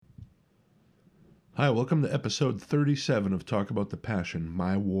Hi, welcome to episode 37 of Talk About the Passion,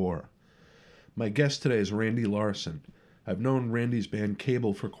 My War. My guest today is Randy Larson. I've known Randy's band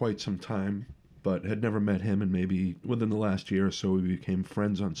Cable for quite some time, but had never met him, and maybe within the last year or so we became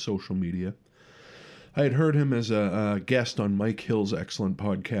friends on social media. I had heard him as a guest on Mike Hill's excellent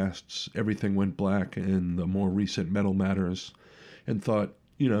podcasts, Everything Went Black and the more recent Metal Matters, and thought,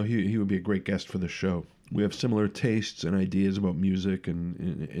 he would be a great guest for the show. We have similar tastes and ideas about music,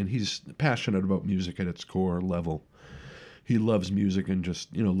 and he's passionate about music at its core level. He loves music and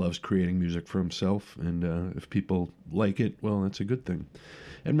just, loves creating music for himself. And if people like it, well, that's a good thing.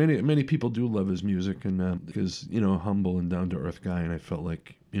 And many people do love his music, and because, a humble and down-to-earth guy, and I felt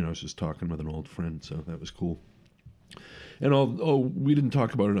like, I was just talking with an old friend, so that was cool. And although we didn't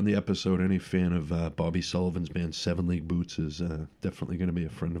talk about it on the episode, any fan of Bobby Sullivan's band Seven League Boots is definitely going to be a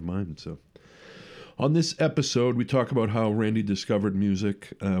friend of mine, so... On this episode, we talk about how Randy discovered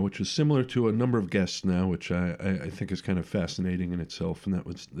music, which is similar to a number of guests now, which I think is kind of fascinating in itself, and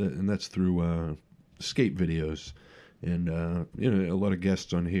that's through skate videos, and a lot of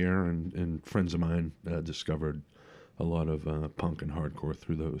guests on here and friends of mine discovered a lot of punk and hardcore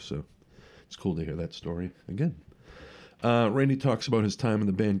through those. So it's cool to hear that story again. Randy talks about his time in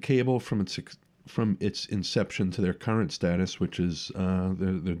the band Cable from its inception to their current status, which is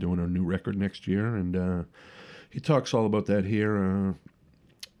they're doing a new record next year, and he talks all about that here, and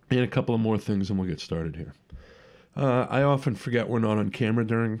a couple of more things, and we'll get started here. I often forget we're not on camera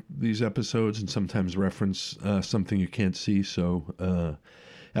during these episodes, and sometimes reference something you can't see, so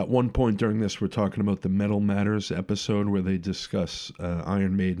at one point during this, we're talking about the Metal Matters episode where they discuss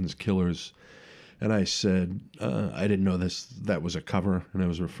Iron Maiden's Killers. And I said, I didn't know that was a cover, and I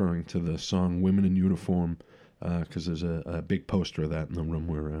was referring to the song Women in Uniform, because there's a big poster of that in the room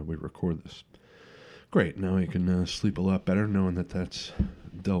where we record this. Great, now I can sleep a lot better knowing that that's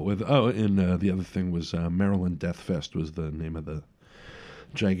dealt with. Oh, and the other thing was Maryland Death Fest was the name of the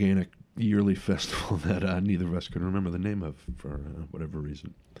gigantic yearly festival that neither of us could remember the name of for whatever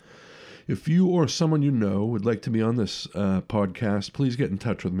reason. If you or someone you know would like to be on this podcast, please get in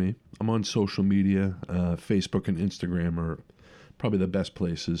touch with me. I'm on social media. Facebook and Instagram are probably the best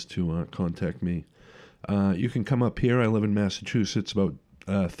places to contact me. You can come up here. I live in Massachusetts, about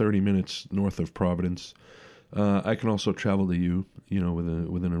 30 minutes north of Providence. I can also travel to you,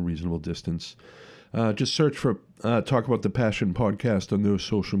 within a reasonable distance. Just search for Talk About the Passion podcast on those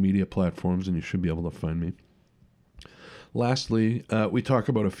social media platforms, and you should be able to find me. Lastly, we talk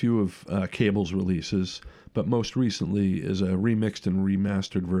about a few of Cable's releases, but most recently is a remixed and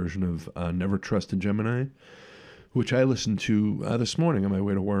remastered version of Never Trust a Gemini, which I listened to this morning on my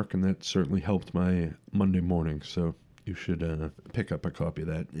way to work, and that certainly helped my Monday morning, so you should pick up a copy of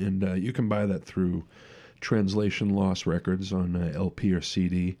that. And you can buy that through Translation Lost Records on LP or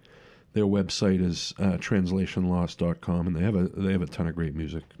CD. Their website is translationlost.com, and they have a ton of great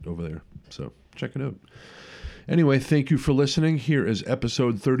music over there, so check it out. Anyway, thank you for listening. Here is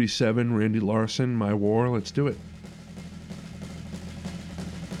episode 37, Randy Larson, My War. Let's do it.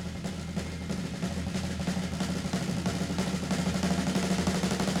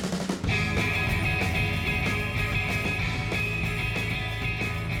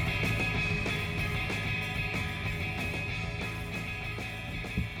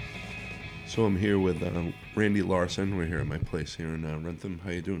 So I'm here with Randy Larson. We're here at my place here in Rentham. How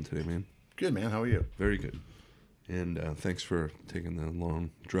you doing today, man? Good, man. How are you? Very good. And thanks for taking the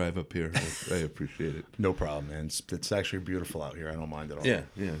long drive up here. I appreciate it. No problem, man. It's actually beautiful out here. I don't mind at all. Yeah,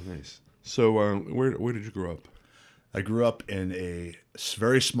 nice. So where did you grow up? I grew up in a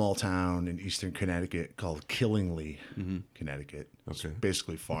very small town in eastern Connecticut called Killingly, Connecticut. Okay. It's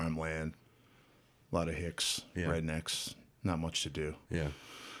basically farmland, a lot of hicks, rednecks, not much to do. Yeah.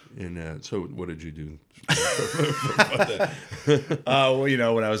 And so what did you do? Well,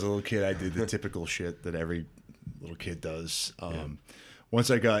 when I was a little kid, I did the typical shit that every little kid does. Once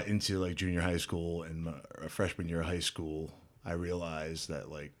I got into like junior high school and my freshman year of high school, I realized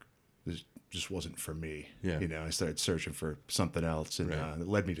that like this just wasn't for me. Yeah. I started searching for something else, and it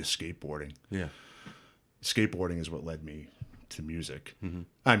led me to skateboarding. Yeah. Skateboarding is what led me to music. Mm-hmm.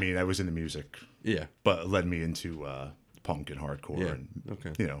 I mean, I was into music. Yeah. But it led me into punk and hardcore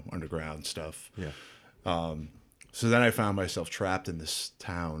and underground stuff. Yeah. So then I found myself trapped in this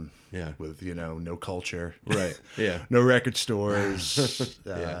town with, no culture. Right. Yeah. No record stores,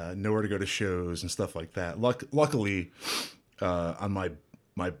 nowhere to go to shows and stuff like that. Luckily, on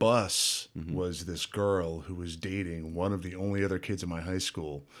my bus was this girl who was dating one of the only other kids in my high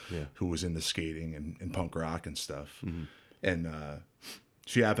school who was into skating and punk rock and stuff. Mm-hmm. And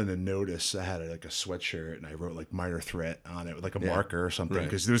she happened to notice I had like a sweatshirt and I wrote like Minor Threat on it with like a marker or something Right.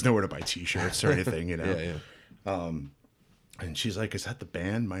 because there was nowhere to buy T-shirts or anything, you know. Yeah. And she's like, "Is that the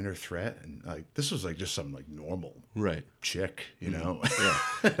band Minor Threat?" And like, this was like just some like normal Right. chick, you know.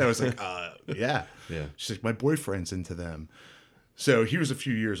 And I was like, yeah. Yeah. She's like, "My boyfriend's into them." So he was a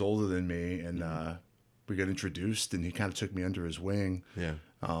few years older than me, and we got introduced, and he kind of took me under his wing. Yeah.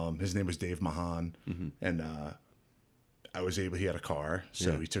 His name was Dave Mahan, and I was able. He had a car,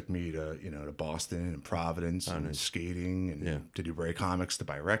 so he took me to to Boston and Providence and skating and to Newbury Comics to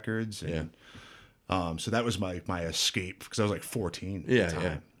buy records. And, so that was my escape because I was like 14 at the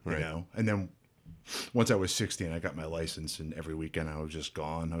time, right. you know. And then once I was 16, I got my license, and every weekend I was just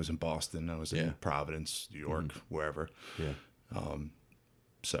gone. I was in Boston, I was in Providence, New York, wherever. Yeah.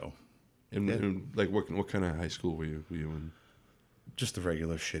 So And like what kind of high school were you in? just the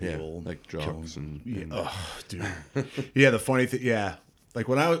regular shitty old like jocks and oh, dude. Yeah, the funny thing, like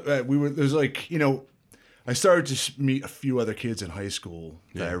when I was, there's like, I started to meet a few other kids in high school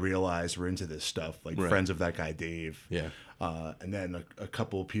that I realized were into this stuff, like friends of that guy Dave. Yeah. And then a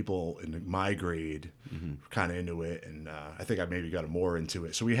couple of people in my grade were kind of into it, and I think I maybe got more into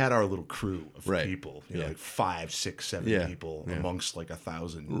it. So we had our little crew of people, like 5, 6, 7 people amongst like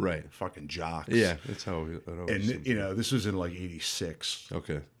 1,000 fucking jocks. Yeah, that's how it always And this was in like '86.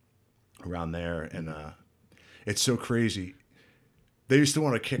 Okay. Around there, and it's so crazy. They used to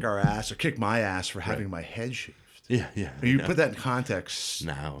want to kick our ass or kick my ass for having my head shaved. Yeah. And you put that in context.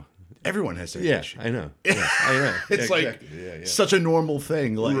 Now. Everyone has their head shaved. I know. Yeah, I know. It's like such a normal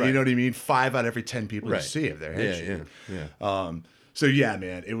thing. Like you know what I mean? 5 out of every 10 people you see have their head shaved. Yeah. So yeah,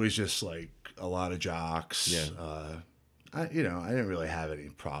 man, it was just like a lot of jocks. Yeah. I didn't really have any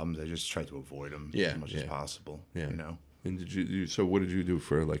problems. I just tried to avoid them as much as possible. Yeah. You know. And did you? So what did you do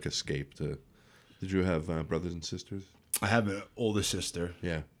for like escape? Did you have brothers and sisters? I have an older sister.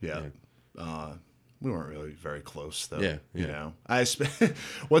 Yeah. We weren't really very close though. Yeah. You know, I spent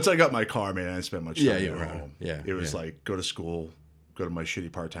once I got my car, man, I didn't spend much time you at were home. Yeah. It was like go to school, go to my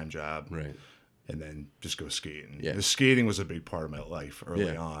shitty part-time job, Right. and then just go skating. Yeah. The skating was a big part of my life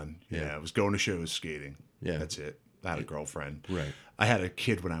early on. Yeah. Yeah, I was going to shows, skating. Yeah. That's it. I had a girlfriend. Right. I had a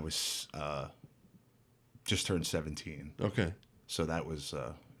kid when I was just turned 17. Okay. So that was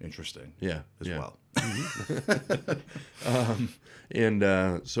interesting. Yeah. As well.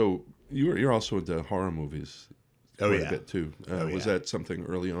 And so you're also into horror movies. Quite a bit too. Was that something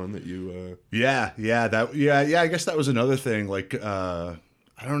early on that you? Yeah. I guess that was another thing. Like, I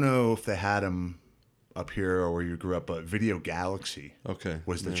don't know if they had them up here or where you grew up, but Video Galaxy. Okay.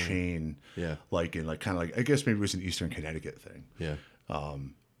 Was the chain. Yeah. Like in kind of like I guess maybe it was an Eastern Connecticut thing. Yeah.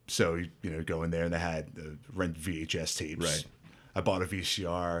 So go in there and they had rent VHS tapes. Right. I bought a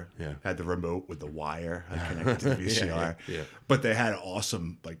VCR. Yeah. Had the remote with the wire. I connected to the VCR. Yeah. But they had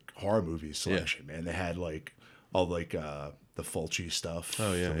awesome like horror movie selection, man. They had like all like the Fulci stuff.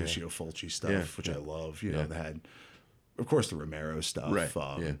 Oh, yeah, the yeah. Lucio Fulci stuff, which I love. You know, Yeah. they had, of course, the Romero stuff. Right.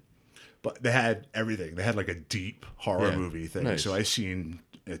 Yeah. But they had everything. They had like a deep horror Yeah. movie thing. Nice. So I seen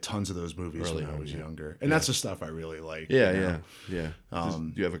tons of those movies Early when I on, was yeah. younger, and that's the stuff I really like. Yeah. you know? Yeah.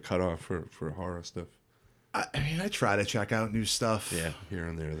 Do you have a cutoff for horror stuff? I mean, I try to check out new stuff. Yeah. Here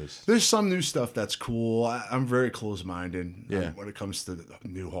and there. There's some new stuff that's cool. I'm very close-minded Yeah. when it comes to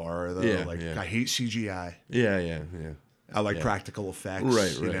new horror, though. Yeah, Like, yeah. I hate CGI. Yeah. I like practical effects.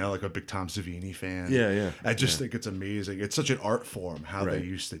 Right. You know, like a big Tom Savini fan. Yeah. I just think it's amazing. It's such an art form how Right. they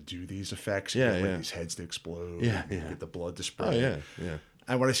used to do these effects. Yeah, Get, like, yeah. these heads to explode. Yeah, and yeah. Get the blood to spray. Oh yeah.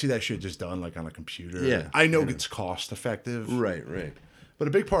 And when I see that shit just done like on a computer, Yeah, I know it's cost effective. Right. But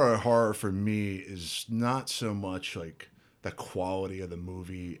a big part of horror for me is not so much like the quality of the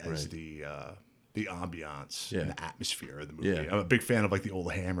movie as the ambiance and the atmosphere of the movie. Yeah. I'm a big fan of like the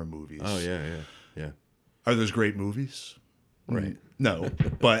old Hammer movies. Oh yeah. Are those great movies? Right. No,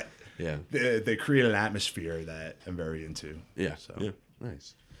 but Yeah. they create an atmosphere that I'm very into. Yeah. So. Yeah.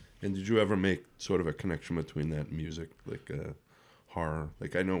 Nice. And did you ever make sort of a connection between that and music, like horror?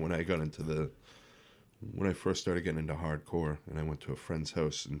 Like I know when I got into when I first started getting into hardcore, and I went to a friend's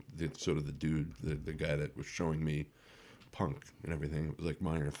house, and the dude, the guy that was showing me punk and everything, it was like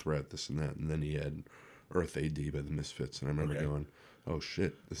Minor Threat, this and that, and then he had Earth AD by the Misfits, and I remember going, "Oh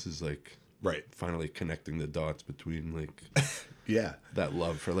shit, this is like." Right. Finally connecting the dots between like Yeah. that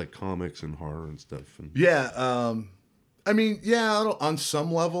love for like comics and horror and stuff. And Yeah. I mean, on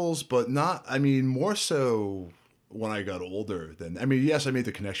some levels, but not. I mean, more so when I got older. Yes, I made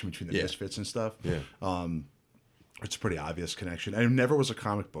the connection between the Misfits and stuff. Yeah. It's a pretty obvious connection. I never was a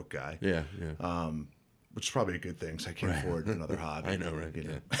comic book guy. Yeah. Which is probably a good thing, because I can't afford another hobby. I know, right? You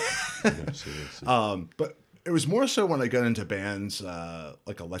know? Yeah. I know, seriously. But It was more so when I got into bands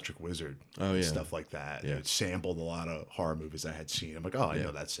like Electric Wizard Oh, and yeah. stuff like that. Yeah. It sampled a lot of horror movies I had seen. I'm like, oh, I Yeah.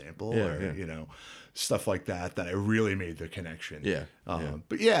 know that sample, Yeah, or yeah. stuff like that. That I really made the connection. Yeah, yeah.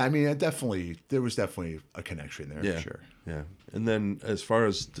 But yeah, I mean, there was definitely a connection there Yeah, for sure. yeah. And then as far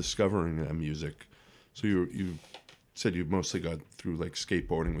as discovering music, so you said you mostly got through like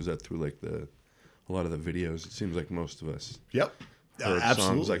skateboarding. Was that through like a lot of the videos? It seems like most of us Yep. heard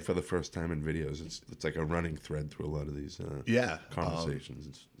Absolutely. songs like for the first time in videos. It's like a running thread through a lot of these Yeah. conversations.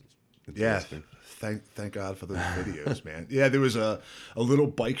 It's Yeah, interesting. thank God for those videos, man. Yeah, there was a little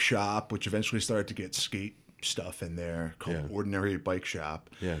bike shop which eventually started to get skate stuff in there called Yeah. Ordinary Bike Shop.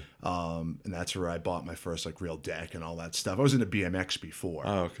 Yeah. And that's where I bought my first like real deck and all that stuff. I was into BMX before.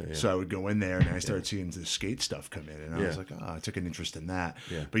 Oh, okay, yeah. So I would go in there and I started seeing the skate stuff come in, and I was Yeah. like, oh, I took an interest in that.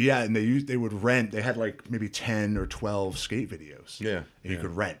 Yeah. But yeah, and they would rent. They had like maybe 10 or 12 skate videos. Yeah, And you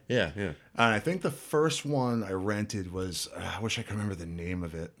could rent. Yeah, yeah. And I think the first one I rented was, I wish I could remember the name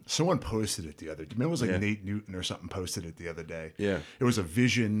of it. Someone posted it the other day. Maybe it was like Yeah. Nate Newton or something posted it the other day. Yeah. It was a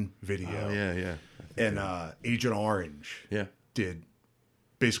Vision video. Oh, yeah, yeah. And Agent Orange Yeah. did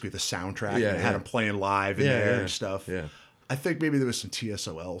basically the soundtrack. Yeah, and it had yeah. him playing live in Yeah, there yeah. and stuff. Yeah. I think maybe there was some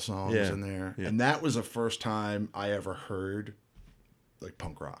TSOL songs Yeah, in there. yeah. And that was the first time I ever heard like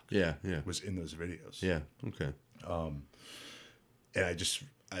punk rock. Yeah, yeah. Was in those videos. Yeah, okay. And I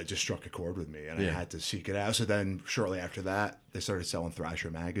just struck a chord with me, and I Yeah. had to seek it out. So then, shortly after that, they started selling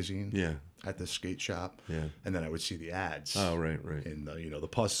Thrasher magazine. Yeah. At the skate shop. Yeah. And then I would see the ads. Oh, right, right. In the the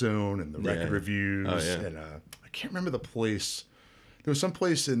Puss Zone and the record Yeah. reviews. Oh, yeah. And I can't remember the place. There was some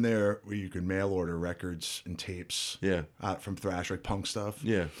place in there where you could mail order records and tapes. Yeah. From Thrash, like punk stuff.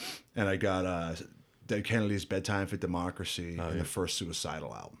 Yeah. And I got Dead Kennedy's Bedtime for Democracy and Oh, yeah. the first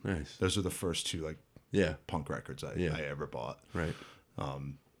Suicidal album. Nice. Those are the first two like Yeah, punk records I Yeah. ever bought. right.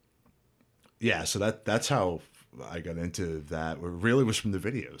 Yeah, so that's how I got into that. It really was from the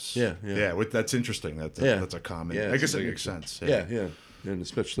videos. Yeah, yeah. That's interesting. That's a common. Yeah, I it's guess it like makes sense. Yeah, yeah. And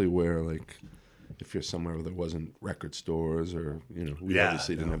especially where, like, if you're somewhere where there wasn't record stores or, we Yeah,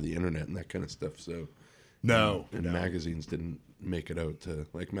 obviously didn't no. have the internet and that kind of stuff. So, No, and no. magazines didn't make it out to,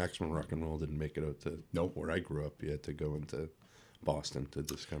 like, Maximum Rock and Roll didn't make it out to Nope. where I grew up. You had to go into Boston to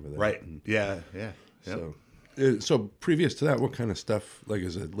discover that. Right. And Yeah. Yeah. Yep. so previous to that, what kind of stuff, like,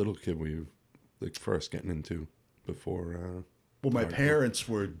 as a little kid, were you, like, first getting into before? Well, my hardcore? parents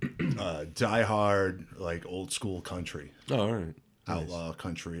were diehard, like old school country, Oh, all right. outlaw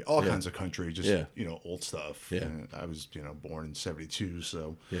country, all kinds of country, just Yeah. old stuff. Yeah. And I was born in '72,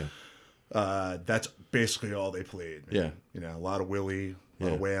 so Yeah. that's basically all they played. Yeah. A lot of Willie, a lot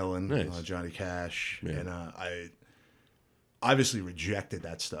Yeah. of Waylon, Nice. a lot of Johnny Cash, Yeah. and I obviously rejected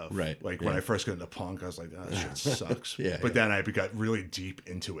that stuff. Right, Like yeah. when I first got into punk, I was like, oh, that shit sucks. Yeah, But yeah. then I got really deep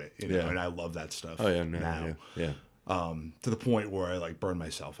into it, Yeah. and I love that stuff. Oh, yeah, now. yeah. To the point where I like burn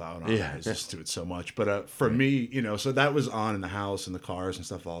myself out on Yeah. it. I just do it so much. But for me, so that was on in the house and the cars and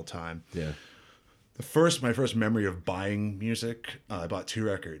stuff all the time. Yeah. My first memory of buying music, I bought 2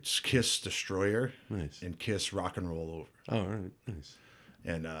 records: Kiss Destroyer Nice. and Kiss Rock and Roll Over. Oh, all right. Nice.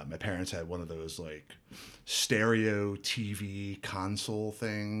 And my parents had one of those like stereo TV console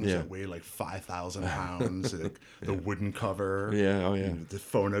things Yeah. that weighed like 5,000 pounds. The wooden cover. Yeah, oh, yeah. The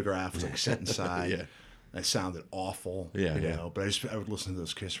phonograph was like set inside. Yeah. It sounded awful. Yeah, yeah. But I would listen to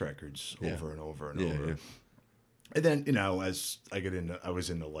those Kiss records Yeah. over and over and Yeah, over. yeah. And then as I was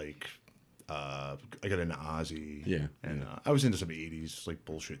into like. I got into Ozzy. Yeah, And I was into some 80s like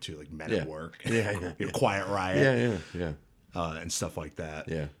bullshit too, like Men Yeah. at Work. Yeah, yeah. Quiet Riot. Yeah, yeah, And stuff like that.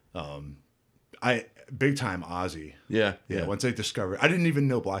 yeah. I big time Ozzy. Yeah, Yeah. Once I discovered, I didn't even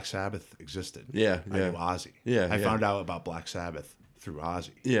know Black Sabbath existed. Yeah, I yeah. knew Ozzy. Yeah, I yeah. found out about Black Sabbath through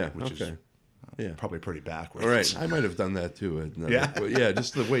Ozzy. Yeah, which okay. is Yeah. probably pretty backwards. All right. I might have done that too. Yeah. But yeah,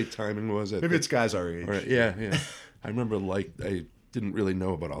 just the way timing was. Maybe it's guys our age. All right. Yeah, yeah. I remember, like, I didn't really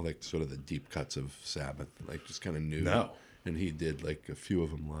know about all, like, sort of the deep cuts of Sabbath. Like, just kind of knew. No. And he did, like, a few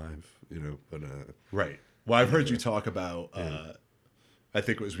of them live, but Right. Well, I've heard you talk about. I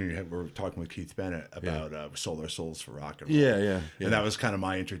think it was when we were talking with Keith Bennett about "Sold Our Souls for Rock and Roll." yeah, yeah, yeah. And that was kind of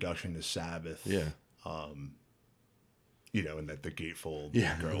my introduction to Sabbath. Yeah. And that the gatefold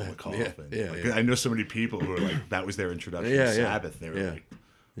Yeah, girl in the that- coffin. yeah, Like, yeah. I know so many people who are like, that was their introduction Yeah, to yeah. Sabbath. They were Yeah. like,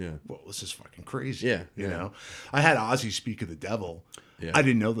 Yeah. well, this is fucking crazy. Yeah, You yeah. know? I had Ozzy Speak of the Devil. Yeah. I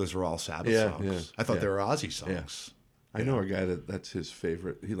didn't know those were all Sabbath Yeah, songs. yeah, I thought yeah. they were Ozzy songs. I know a guy that's his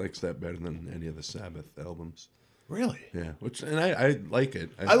favorite. He likes that better than any of the Sabbath albums. Really? Yeah, and I like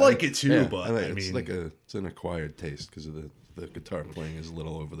it. I like it too, but I I it's mean- it's an acquired taste because of the guitar playing is a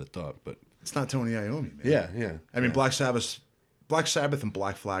little over the top, but It's not Tony Iommi, man. yeah, yeah. I mean, Black Sabbath's Black Sabbath and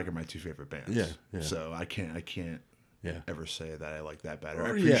Black Flag are my two favorite bands. Yeah, yeah. So I can't Yeah. ever say that I like that better. I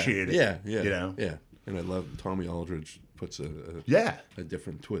Or, appreciate it. Yeah, yeah, You know? yeah. And I love Tommy Aldridge puts a Yeah.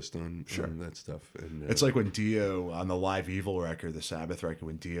 different twist on that stuff. And It's like when Dio on the Live Evil record, the Sabbath record,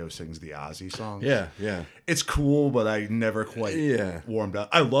 when Dio sings the Ozzy song. yeah, yeah, It's cool, but I never quite Yeah. warmed up.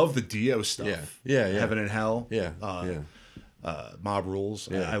 I love the Dio stuff. Yeah, yeah. Heaven and Hell. yeah, Mob Rules.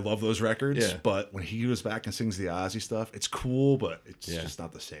 Yeah. I love those records. Yeah. But when he goes back and sings the Ozzy stuff, it's cool, but it's Yeah. just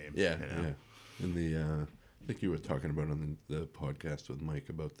not the same. yeah, you know? yeah. And I think you were talking about on the podcast with Mike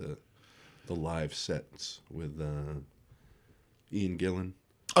about the live sets with Ian Gillan.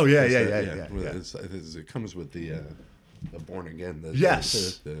 Oh yeah, Is yeah, that- yeah, yeah. Well, Yeah. it comes with the Born Again.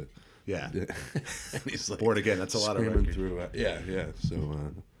 Yes. And he's like Born Again. That's a lot of screaming records. through. Yeah.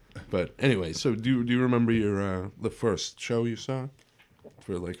 So, but anyway, so do you remember your the first show you saw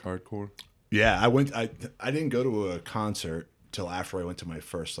for like hardcore? Yeah, I went. I didn't go to a concert till after I went to my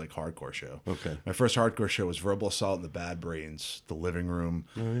first like hardcore show. Okay. My first hardcore show was Verbal Assault and the Bad Brains, the Living Room.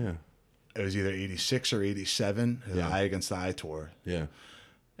 Oh yeah. It was either 86 or 87, the Yeah. Eye Against Eye tour. Yeah.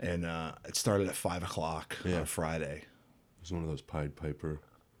 And it started at 5 o'clock Yeah. on Friday. It was one of those Pied Piper.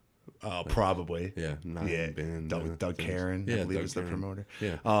 Probably. Yeah. Nine band. Doug things. Karen, I Yeah, believe Doug is the Karen. promoter.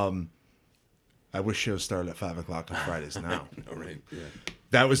 Yeah. I wish shows started at 5 o'clock on Fridays now. All right. Yeah.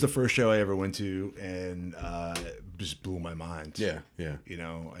 That was the first show I ever went to, and it just blew my mind. Yeah. Yeah. You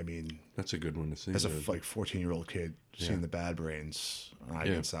know, I mean, That's a good one to see. as a The- like 14-year-old kid, seeing the Bad Brains on Eye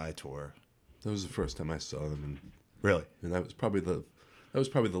Against Eye tour. that was the first time I saw them, Really? and that was probably the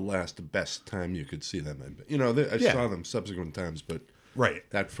best time you could see them. You know, I Yeah. saw them subsequent times, but Right.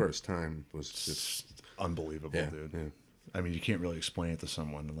 that first time was just Unbelievable, yeah, dude. yeah. I mean, you can't really explain it to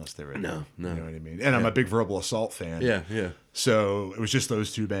someone unless they're in No, it. no. You know what I mean? And I'm a big Verbal Assault fan. Yeah, yeah. So it was just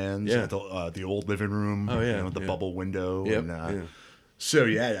those two bands. Yeah. The old living room. Oh, yeah, You know, the yeah. bubble window. Yep, And, yeah. So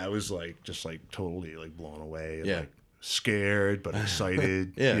yeah, I was like just like totally like blown away. And, Yeah. Like scared but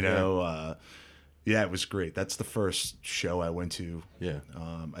excited. Yeah, You know. Yeah, it was great. That's the first show I went to. Yeah.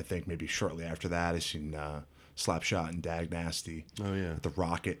 I think maybe shortly after that, I seen Slapshot and Dag Nasty. Oh, yeah. At the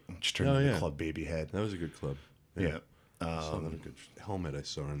Rocket, which turned Oh, into yeah. Club Babyhead. That was a good club. Yeah. I saw them a good Helmet I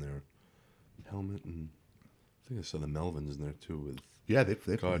saw in there. Helmet, and I think I saw the Melvins in there too with Yeah, they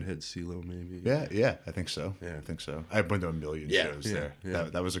Godhead CeeLo maybe. Yeah, I think so. Yeah. I think so. I've been to a million Yeah, shows yeah, there. yeah.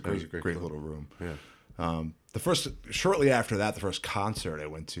 That was a great, great club. little room. Yeah. Shortly after that, the first concert I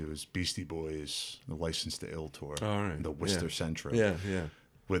went to was Beastie Boys, the License to Ill tour, Oh, all right. the Worcester Yeah. Central, Yeah, yeah.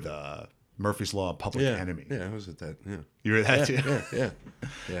 with Murphy's Law, and Public Yeah. Enemy. Yeah, I was at that. Yeah. You were that too? Yeah, yeah.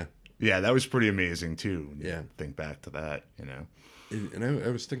 Yeah. Yeah, that was pretty amazing too. When you Yeah. think back to that, you know. And I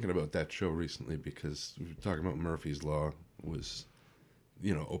was thinking about that show recently because we were talking about Murphy's Law was,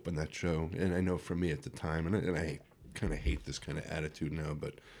 opened that show. And I know for me at the time, and I kind of hate this kind of attitude now,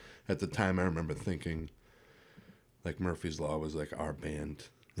 but at the time I remember thinking, like, Murphy's Law was like our band.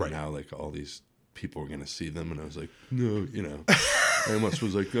 Right. And now, like, all these people were going to see them. And I was like, no, I almost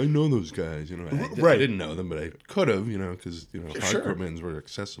was like, I know those guys. I didn't know them, but I could have, because, Sure. hardcore bands were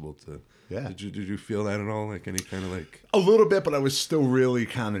accessible to. Yeah. Did you feel that at all? Like any kind of like. A little bit, but I was still really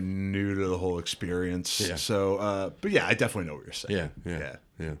kind of new to the whole experience. Yeah. So, but yeah, I definitely know what you're saying. Yeah.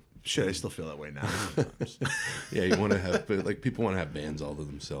 Shit, I still feel that way now. Sometimes. Yeah, you want to have, but like people want to have bands all to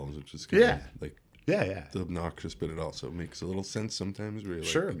themselves, which is kind Yeah. of like yeah. obnoxious, but it also makes a little sense sometimes. Where you're like,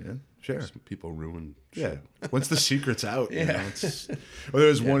 Sure, man. Sure. people ruin. Yeah. Shit. Once the secret's out, Yeah. you know, it's. Well, there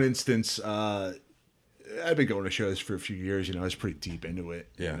was one instance. I've been going to shows for a few years. I was pretty deep into it.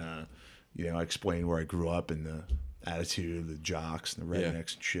 Yeah. And, I explained where I grew up and the attitude, the jocks, and the Yeah.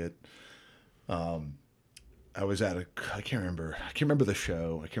 rednecks and shit. I was at I can't remember the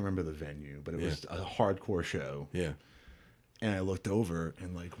show. I can't remember the venue, but it was a hardcore show. Yeah. And I looked over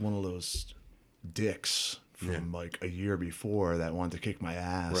and like one of those dicks from like a year before that wanted to kick my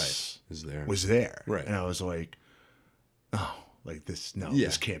ass Is there? was there. Right. And I was like, oh, like this, no, Yeah.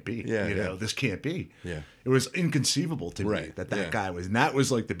 this can't be. Yeah, You know, yeah. this can't be. Yeah. It was inconceivable to me Right, that yeah. guy was, and that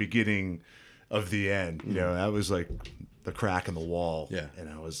was like the beginning of the end. You Mm. know, that was like the crack in the wall. Yeah. And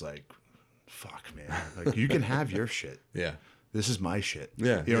I was like, fuck, man. Like, you can have your shit. Yeah. This is my shit.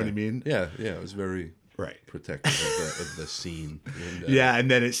 Yeah. You know what I mean? Yeah. Yeah. It was very Right. protective of the scene. And, Yeah, and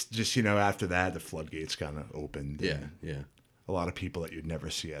then it's just, after that, the floodgates kind of opened. Yeah. and Yeah. a lot of people that you'd never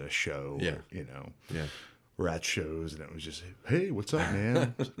see at a show. Yeah. Or, Yeah. were at shows, and it was just, hey, what's up,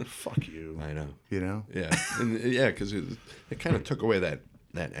 man? Fuck you. I know. Yeah. And yeah, because it kind of took away that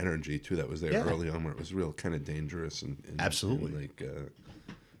energy too that was there Yeah. early on, where it was real kind of dangerous and Absolutely. and like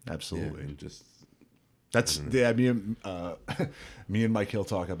Absolutely. and just That's me and Mike Hill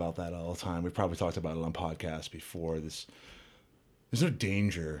talk about that all the time. We probably talked about it on podcasts before. This there's no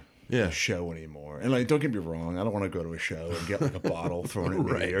danger in Yeah. a show anymore. And like, don't get me wrong, I don't want to go to a show and get like a bottle thrown at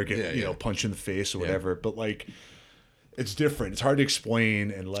me Right. or get Yeah, you know yeah. punched in the face or whatever. But like, it's different. It's hard to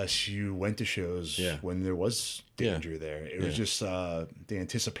explain unless you went to shows Yeah. when there was Yeah. danger there. It was Yeah. just the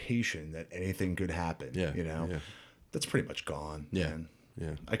anticipation that anything could happen. Yeah. You know, Yeah. that's pretty much gone. Yeah. Man.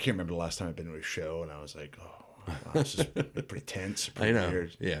 Yeah. I can't remember the last time I've been to a show and I was like, oh, wow, this is pretty tense. I Pretty know.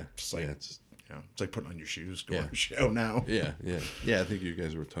 weird. Yeah. It's like, yeah. It's, you know, it's like putting on your shoes, going Yeah. to a show now. yeah. Yeah. Yeah. I think you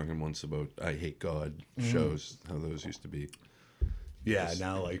guys were talking once about I Hate God shows, how those used to be. Yeah,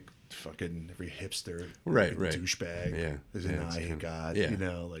 now like fucking every hipster, Right, fucking right. douchebag, Yeah, is yeah, an it's I Hate kinda- God. yeah, You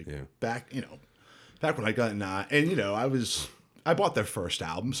know, like yeah. back when I got in, and you know, I bought their first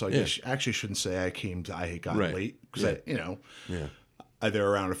album, so I guess I actually shouldn't say I came to I Hate God Right. late because Yeah. you know, Yeah. they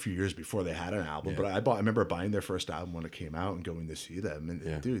were around a few years before they had an album. Yeah. But I remember buying their first album when it came out and going to see them. And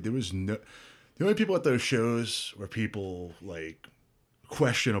Yeah. dude, there was the only people at those shows were people like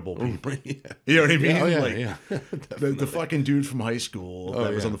questionable people. yeah. You know what I mean? Yeah, oh, yeah, like, yeah. the fucking dude from high school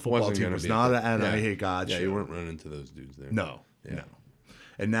that was yeah. on the football Wasn't team gonna was be not at an the- I yeah. Hate God Yeah, show. you weren't running into those dudes there. No, Yeah. no.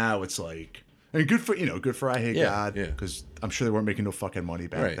 And now it's like, I mean, good for I Hate Yeah, God, yeah. because I'm sure they weren't making no fucking money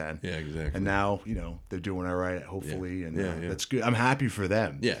back Right. then. Yeah, exactly. And now, you know, they're doing all right, hopefully, and Yeah, yeah. that's good. I'm happy for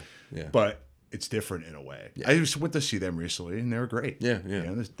them. Yeah. Yeah. But it's different in a way. Yeah. I just went to see them recently, and they were great. Yeah, yeah.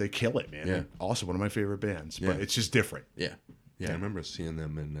 You know, they kill it, man. Yeah. They're also one of my favorite bands, but Yeah. it's just different. Yeah, yeah. I remember seeing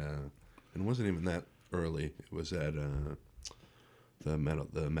them in, and it wasn't even that early. It was at the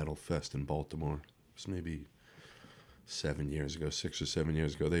metal fest in Baltimore. It was maybe 6 or 7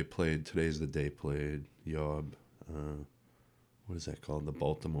 years ago. They played Today's the Day. Played Yob. What is that called? The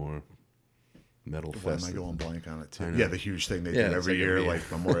Baltimore Metal Why am Fest. I going blank on it too? I know. Yeah, the huge thing they Yeah, do it's every like year, every year.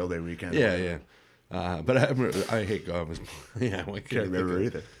 like Memorial Day weekend. Yeah, yeah. But I remember I Hate God was. Yeah, I Can't remember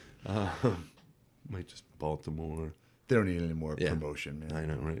either. Might just Baltimore. They don't need any more Yeah. promotion, man. I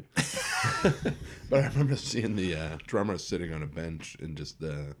know, right? But I remember seeing the drummer sitting on a bench and just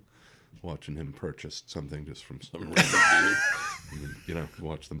watching him purchase something just from some random dude. And then, you know,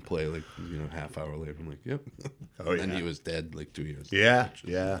 watch them play like, you know, half hour later. I'm like, yep. Oh, And yeah. he was dead like 2 years. Yeah,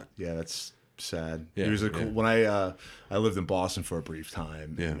 yeah. That's sad. Yeah, He was a cool, yeah. when I lived in Boston for a brief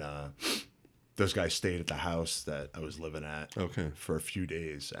time, Yeah. and those guys stayed at the house that I was living at. Okay. For a few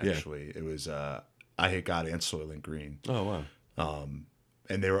days. Yeah. Actually, it was I Hate God and Soylent Green, Oh, wow.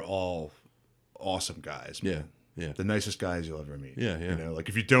 and they were all awesome guys. man. Yeah. Yeah. The nicest guys you'll ever meet. Yeah, yeah. You know, like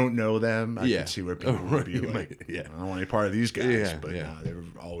if you don't know them, I Yeah. can see where people Oh, would right, be you like, might- yeah. I don't want any part of these guys. Yeah, but yeah. nah, they were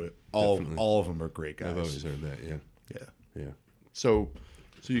Definitely. all of them are great guys. I've always heard that. Yeah. Yeah. Yeah. So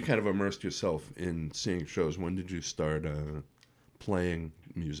you kind of immersed yourself in seeing shows. When did you start playing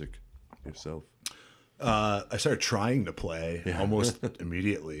music yourself? I started trying to play almost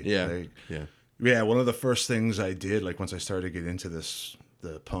immediately. Yeah. Like, Yeah. yeah, one of the first things I did, like once I started to get into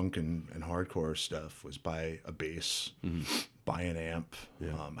the punk and hardcore stuff, was buy a bass, buy an amp.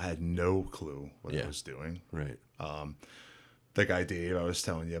 Yeah. I had no clue what Yeah. I was doing. Right. The guy Dave I was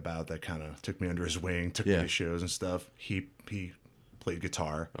telling you about that kind of took me under his wing, took me Yeah. to shows and stuff. He played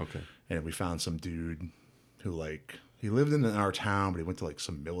guitar. Okay. And we found some dude who like he lived in our town, but he went to like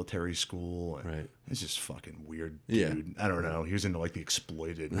some military school. And Right. He's just fucking weird Yeah. dude. I don't know. He was into like the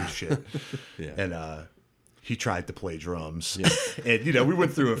Exploited and shit. Yeah. And he tried to play drums. Yeah. And you know, we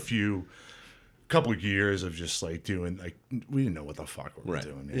went through couple years of just like doing like we didn't know what the fuck we were Right.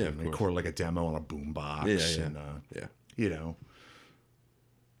 doing. Man. Yeah, of We course. recorded like a demo on a boombox. Yeah. Yeah. And Yeah. you know.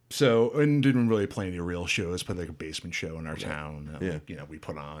 So, and didn't really play any real shows, played like a basement show in our town. That, Yeah. like, you know, we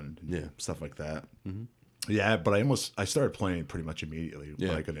put on and Yeah. stuff like that. Mm-hmm. Yeah, but I started playing pretty much immediately Yeah.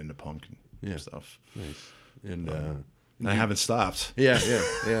 when I got into punk and Yeah. stuff. Nice. And And I haven't stopped. yeah.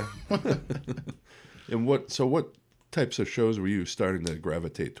 And what types of shows were you starting to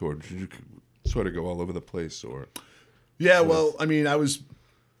gravitate towards? Did you sort of go all over the place, or? Yeah, well, I mean, I was,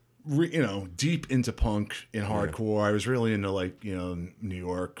 deep into punk and hardcore. I was really into like, New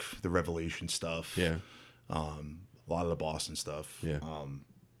York, the Revelation stuff. Yeah. A lot of the Boston stuff. Yeah.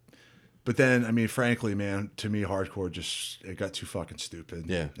 But then, I mean, frankly, man, to me, hardcore it got too fucking stupid.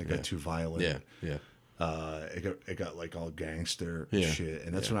 Yeah, It got yeah. too violent. Yeah. Yeah. It got like all gangster Yeah, shit,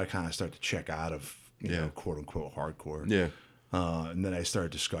 and that's when I kind of started to check out of quote unquote hardcore. Yeah. And then I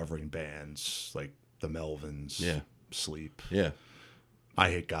started discovering bands like the Melvins, Yeah. Sleep, Yeah. I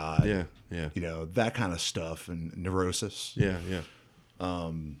Hate God, Yeah. Yeah. that kind of stuff, and Neurosis. Yeah. Yeah.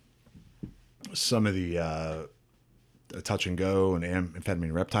 Some of the Touch and Go and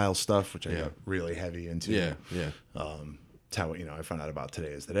Amphetamine Reptile stuff, which I got really heavy into. Yeah. Yeah. It's how I found out about Today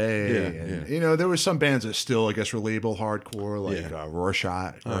Is the Day. Yeah, And, there were some bands that still, I guess, were labeled hardcore, like Yeah.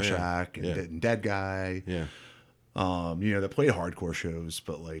 Rorschach Oh, yeah. and Yeah. Dead Guy. Yeah. That played hardcore shows,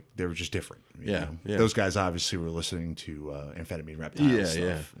 but like they were just different. You know? Yeah. Those guys obviously were listening to Amphetamine Reptile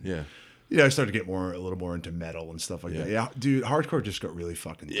stuff. Yeah. I started to get a little more into metal and stuff like that. Yeah, dude, hardcore just got really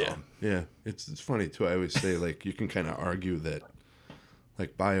fucking dumb. Yeah. It's funny too. I always say like you can kind of argue that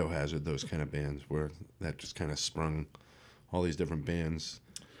like Biohazard, those kind of bands where that just kind of sprung all these different bands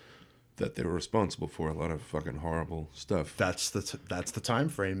that they were responsible for a lot of fucking horrible stuff. That's the time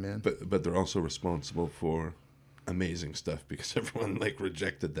frame, man. But they're also responsible for amazing stuff because everyone like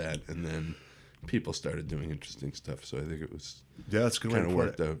rejected that, and then people started doing interesting stuff. So I think it was that's a good way to kind of put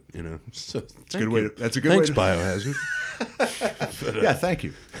worked it. out, you know. So That's a good way. That's a good Thanks, way. To, Biohazard. yeah, thank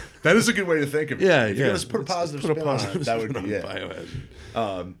you. That is a good way to think of it. Yeah, If you're gonna put a positive spin on it, that would be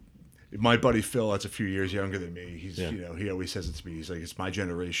Biohazard. My buddy Phil, that's a few years younger than me. He's Yeah. He always says it to me. He's like, it's my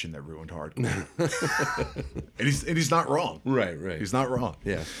generation that ruined hardcore, and he's not wrong. Right. He's not wrong.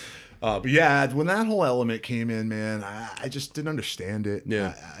 Yeah. But yeah, when that whole element came in, man, I just didn't understand it.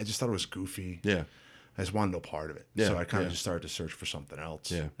 Yeah. I just thought it was goofy. Yeah. I just wanted no part of it. Yeah, So I kind of yeah. just started to search for something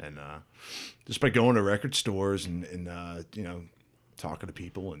else. Yeah. And just by going to record stores and talking to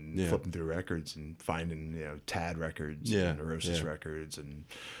people and Yeah. flipping through records and finding, Tad records Yeah, and Neurosis yeah. records and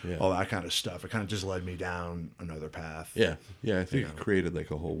Yeah. all that kind of stuff. It kind of just led me down another path. Yeah. I think it created like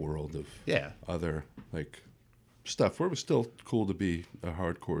a whole world of Yeah. other like stuff where it was still cool to be a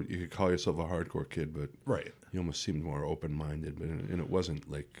hardcore. You could call yourself a hardcore kid, but Right. you almost seemed more open-minded. And it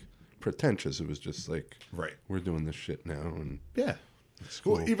wasn't like pretentious. It was just like, Right. we're doing this shit now, and Yeah. it's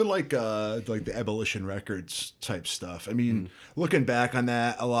cool. Well, even like the Ebullition Records type stuff. I mean, looking back on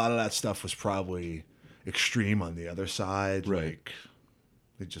that, a lot of that stuff was probably extreme on the other side. Right. Like,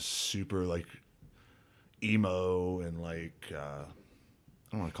 they just super like emo and like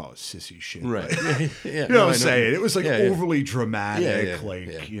I don't want to call it sissy shit. Right. but- Yeah. You know what I'm saying? It was like Yeah, yeah. overly dramatic,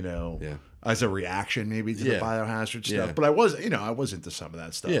 Yeah. as a reaction maybe to the Yeah. Biohazard stuff. Yeah. But I was into some of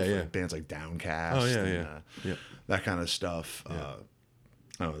that stuff. Yeah, like yeah. bands like Downcast. Oh, yeah, and, yeah. Yeah. that kind of stuff.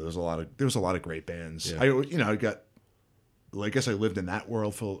 There was a lot of great bands. Yeah. I got. Well, I guess I lived in that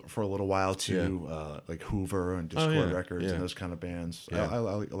world for a little while too, like Hoover and Discord yeah, Records yeah. and those kind of bands. Yeah. I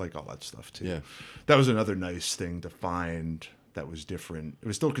like all that stuff too. Yeah. That was another nice thing to find that was different. It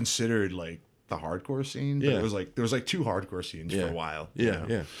was still considered like the hardcore scene, but Yeah. it was like there was like two hardcore scenes for a while. you Yeah.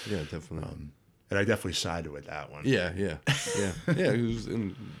 know? Yeah. Definitely. And I definitely sided with that one. Yeah. It was,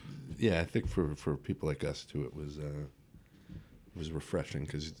 and I think for people like us too, it was refreshing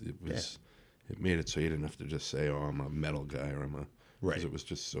because it made it so you didn't have to just say, "Oh, I'm a metal guy," or "I'm a," Right. because it was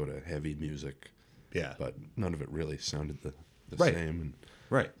just sort of heavy music. Yeah. But none of it really sounded the Right. same, and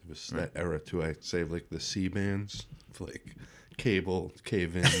Right. it was that era too. I'd say like the C bands, like Cable,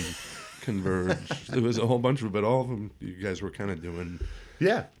 Cave In, Converge. There was a whole bunch of it, but all of them, you guys were kind of doing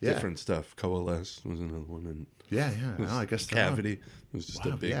Yeah. different stuff. Coalesce was another one, and Yeah. Yeah. No, I guess they're on. Cavity was just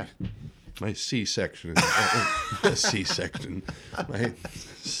Wow, a big. yeah. My C section, C section, my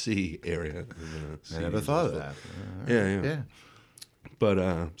C area. I never thought of that. Yeah. Yeah.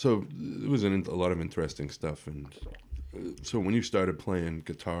 But so it was a lot of interesting stuff, and so when you started playing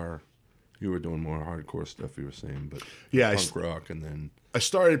guitar, you were doing more hardcore stuff. You were saying, but Yeah, punk rock, and then I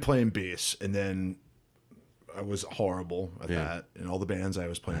started playing bass, and then I was horrible at Yeah. that. And all the bands I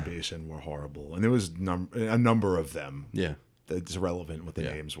was playing bass in were horrible, and there was a number of them. yeah, It's irrelevant what the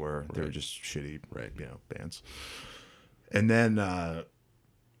Yeah. names were. They were Right. just shitty, Right. bands. And then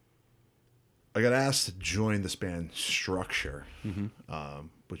I got asked to join this band Structure,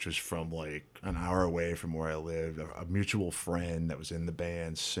 which was from like an hour away from where I lived. A mutual friend that was in the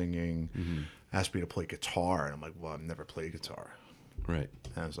band singing asked me to play guitar, and I'm like, well, I've never played guitar. right,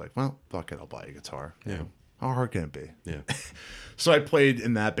 And I was like, well, fuck it, I'll buy a guitar. Yeah. How hard can it be? yeah, So I played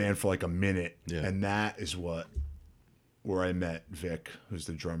in that band for like a minute, Yeah. and that is where I met Vic, who's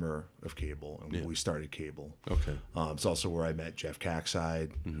the drummer of Cable, and Yeah. we started Cable. okay, It's also where I met Jeff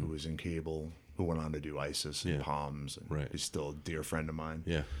Cackside, who was in Cable, who went on to do ISIS and Yeah. Palms, and Right. he's still a dear friend of mine.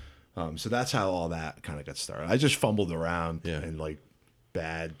 yeah, So that's how all that kind of got started. I just fumbled around Yeah. in like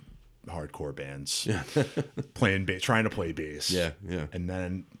bad hardcore bands, yeah, trying to play bass, yeah, and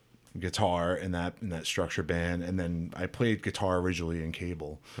then guitar in that Structure band, and then I played guitar originally in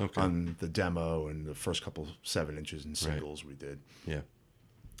Cable Okay. on the demo and the first couple 7-inches and singles we did, yeah,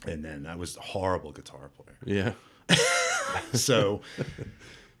 and then I was a horrible guitar player. yeah, So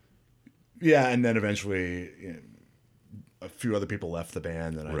yeah, and then eventually a few other people left the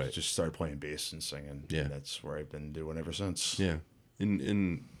band, and I Right. just started playing bass and singing. Yeah. And that's where I've been doing ever since. yeah.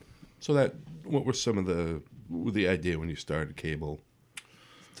 In so that what were some of the idea when you started Cable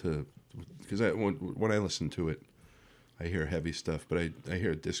to because when I listened to it, I hear heavy stuff, but I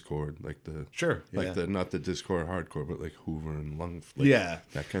hear Discord, like the Sure, like yeah. the not the Discord hardcore, but like Hoover and Lung, Yeah.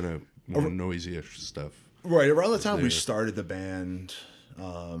 that kind of more noisy-ish stuff. Right around the time we there. started the band,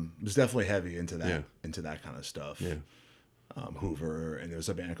 it was definitely heavy into that Yeah. into that kind of stuff. Yeah. Hoover, and there was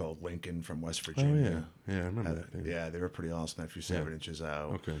a band called Lincoln from West Oh Virginia. yeah, I remember that. Band. Yeah, they were pretty awesome. That few 7 inches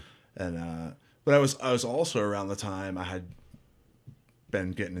out. Okay. And but I was also around the time I had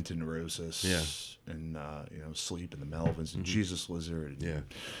been getting into Neurosis. Yeah. And Sleep and the Melvins and Jesus Lizard. And Yeah.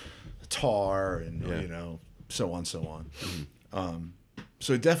 Tar and so on.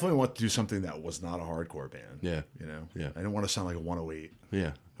 So I definitely want to do something that was not a hardcore band. Yeah. I didn't want to sound like a 108.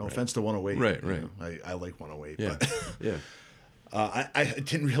 Yeah. No offense to 108. Right. I like 108. Yeah. But Yeah. I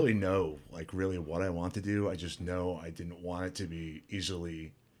didn't really know really what I want to do. I just know I didn't want it to be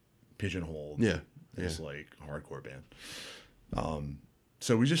easily pigeonholed. Yeah. As like a hardcore band.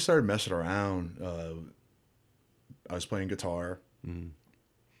 So we just started messing around. I was playing guitar and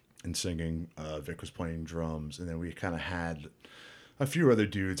singing. Vic was playing drums, and then we kind of had a few other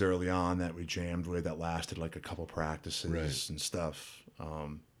dudes early on that we jammed with that lasted like a couple practices and stuff.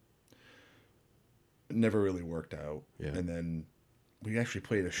 Never really worked out. Yeah. And then we actually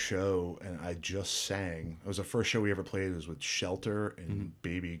played a show, and I just sang. It was the first show we ever played. It was with Shelter and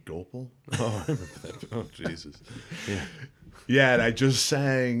Baby Gopal. Oh, I remember that. Oh, Jesus. Yeah. Yeah, and I just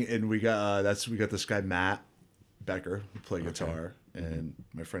sang, and we got this guy Matt Becker who played guitar, and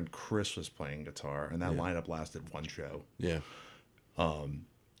my friend Chris was playing guitar, and that lineup lasted one show. Yeah.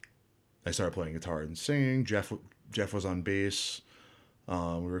 I started playing guitar and singing. Jeff was on bass.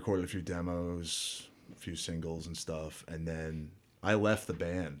 We recorded a few demos, a few singles and stuff, and then I left the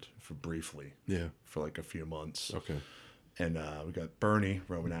band briefly. Yeah. For like a few months. Okay. And we got Bernie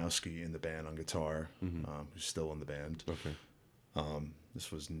Romanowski in the band on guitar, who's still in the band. Okay.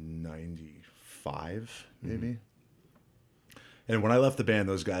 This was 95, maybe. And when I left the band,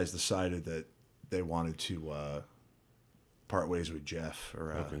 those guys decided that they wanted to part ways with Jeff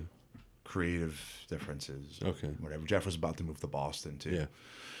or creative differences. Okay. Whatever. Jeff was about to move to Boston, too.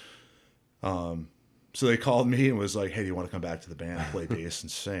 Yeah. So they called me and was like, hey, do you want to come back to the band, play bass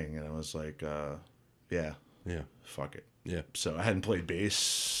and sing? And I was like, yeah. Yeah. Fuck it. Yeah. So I hadn't played bass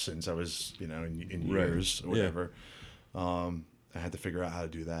since I was, in years or whatever. I had to figure out how to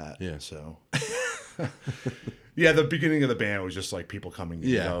do that. Yeah. So, yeah, the beginning of the band was just like people coming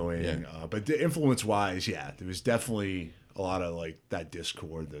and going. Yeah. But influence-wise, there was definitely a lot of like that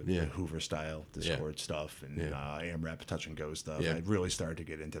Discord, the Hoover style Discord stuff, and AM-Rep, Touch and Go stuff. Yeah. I really started to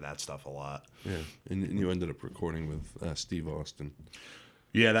get into that stuff a lot. Yeah. And you ended up recording with Steve Austin.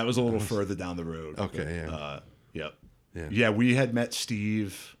 Yeah, that was a little further down the road. Okay, Yep. Yeah. Yeah, we had met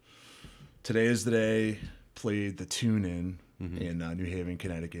Steve. Today is the Day, played the tune-in in New Haven,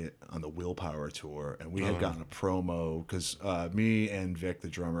 Connecticut on the Willpower tour. And we had gotten a promo because me and Vic, the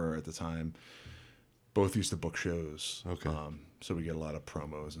drummer at the time, both used to book shows. Okay. So we get a lot of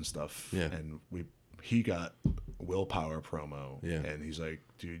promos and stuff. Yeah. And he got Willpower promo. Yeah. And he's like,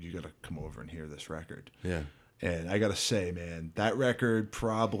 dude, you got to come over and hear this record. Yeah. And I got to say, man, that record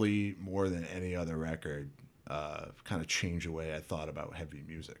probably more than any other record kind of changed the way I thought about heavy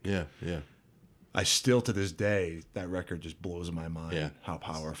music. Yeah. Yeah. I still, to this day, that record just blows my mind Yeah. how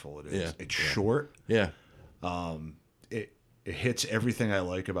powerful it is. Yeah. It's short. Yeah. It hits everything I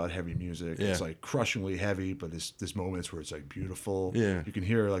like about heavy music. Yeah. It's like crushingly heavy, but there's moments where it's like beautiful. Yeah. You can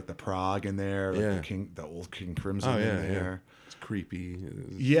hear like the prog in there, like Yeah. the old King Crimson Oh, yeah. in there. It's creepy.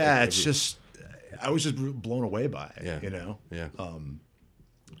 Yeah, it's just, I was just blown away by it, Yeah. Yeah.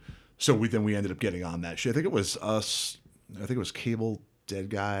 So we ended up getting on that shit. I think it was us. I think it was Cable,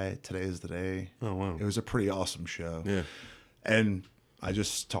 Dead Guy, Today is the Day. Oh, wow. It was a pretty awesome show. Yeah. And I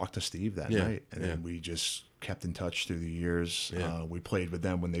just talked to Steve that Yeah, night, and then we just kept in touch through the years. Yeah. We played with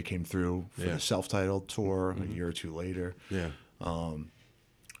them when they came through for the self-titled tour a year or two later. Yeah. And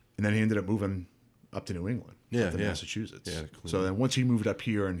then he ended up moving up to New England, up to Massachusetts. Yeah, so then once he moved up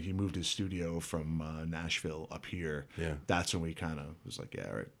here and he moved his studio from Nashville up here, that's when we kind of was like, yeah,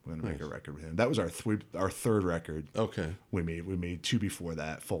 all right, we're going to make a record with him. That was our third record. Okay. We made two before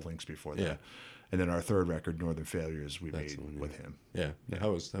that, full lengths before that. Yeah. And then our third record, Northern Failures, we made with him. Yeah.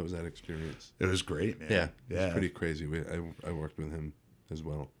 How was that experience? It was great, man. Yeah. It's pretty crazy. I worked with him as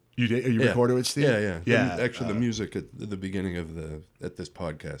well. You did? You recorded with Steve? Yeah. Actually, the music at the beginning of this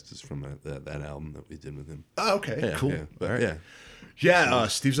podcast is from that album that we did with him. Oh, okay. Yeah, cool. Yeah. But, all right. Yeah.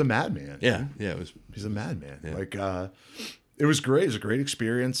 Steve's a madman. Yeah. He's a madman. Yeah. Like, it was great. It was a great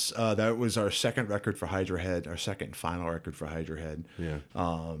experience. That was our second record for Hydra Head, our second and final record for Hydra Head. Yeah.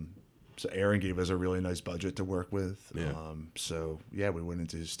 So Aaron gave us a really nice budget to work with. Yeah. So yeah, we went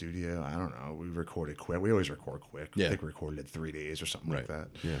into his studio. I don't know. We recorded quick. We always record quick. Yeah. I think we recorded in 3 days or something like that.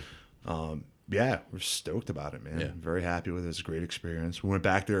 Yeah. Yeah, we're stoked about it, man. Yeah. Very happy with it. It's a great experience. We went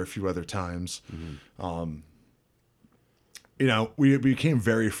back there a few other times. You know, we became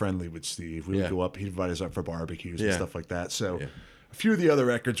very friendly with Steve. We would go up. He'd invite us up for barbecues and stuff like that. So a few of the other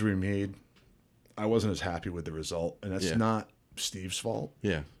records we made, I wasn't as happy with the result. And that's not Steve's fault.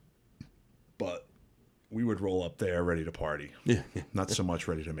 Yeah. But we would roll up there ready to party. Yeah. Not so much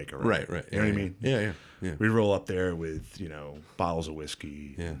ready to make a record. Right. You know what I mean? Yeah. We'd roll up there with, bottles of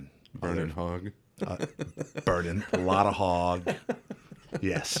whiskey. Yeah. And Burning hog. burning a lot of hog.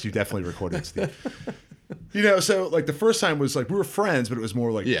 Yes, you definitely recorded Steve. So like the first time was like we were friends, but it was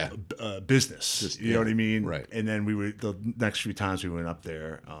more like business. You know what I mean? Right. And then the next few times we went up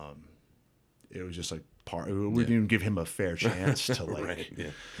there, it was just like we didn't even give him a fair chance to like,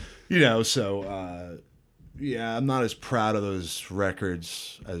 So I'm not as proud of those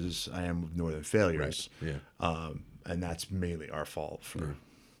records as I am with Northern Failures. Right. Yeah. And that's mainly our fault for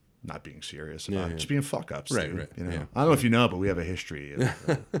not being serious about it. Just being fuck ups. Right, dude, right. You know? Yeah. I don't know if you know, but we have a history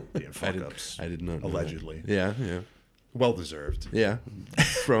of being fuck ups. I did not know allegedly. that. Yeah. Well deserved. Yeah.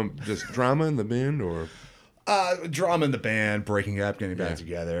 From just drama in the band or? Drama in the band, breaking up, getting back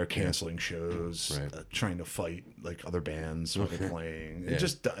together, canceling shows, Right. trying to fight like other bands while they're playing. Yeah.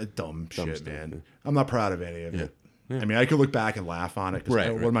 Just dumb shit, stuff, man. yeah. I'm not proud of any of it. Yeah. I mean, I could look back and laugh on it. 'Cause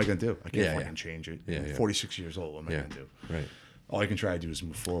Right, what am I going to do? I can't Yeah, fucking yeah. change it. Yeah, I'm yeah. 46 years old. What am I going to do? Right. All I can try to do is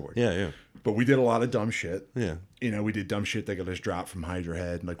move forward. Yeah. But we did a lot of dumb shit. Yeah. We did dumb shit that got us dropped from Hydra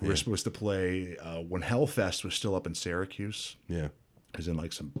Head. Like we were supposed to play when Hellfest was still up in Syracuse. Yeah. It was in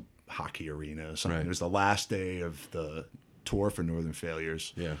like some hockey arena or something. Right. It was the last day of the tour for Northern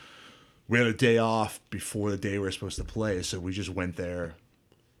Failures. Yeah. We had a day off before the day we were supposed to play, so we just went there.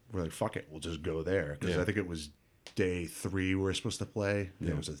 We're like, fuck it, we'll just go there. Because I think it was day 3 we were supposed to play.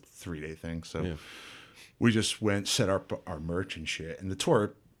 It was a 3-day thing. So we just went, set up our merch and shit. And the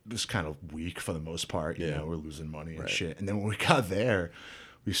tour was kind of weak for the most part. You know, we're losing money and shit. And then when we got there,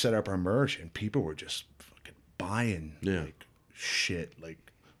 we set up our merch and people were just fucking buying like shit, like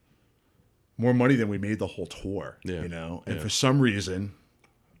more money than we made the whole tour. And for some reason,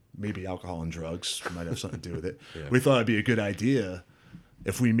 maybe alcohol and drugs might have something to do with it. We thought it'd be a good idea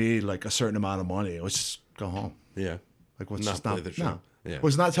if we made like a certain amount of money, let's just go home. Yeah. Like let's Not just play not the show. no. Yeah.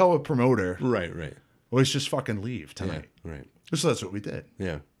 Let's not tell a promoter. Right. Let's just fucking leave Yeah. tonight. Right. So that's what we did.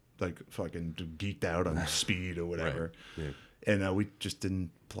 Yeah. Like fucking geeked out on speed or whatever. Yeah. And we just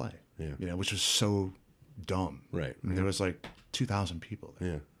didn't play. Yeah. Which was so dumb. Right. I mean, there was like 2,000 people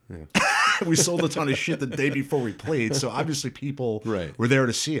there. Yeah. We sold a ton of shit the day before we played, so obviously people were there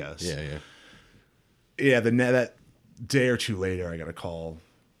to see us. Yeah. That day or two later, I got a call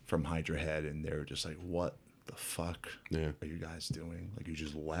from Hydra Head, and they were just like, "What the fuck are you guys doing? Like, you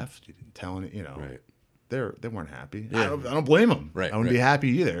just left? You didn't tell any, Right. They weren't happy. Yeah. I don't blame them. Right, I wouldn't be happy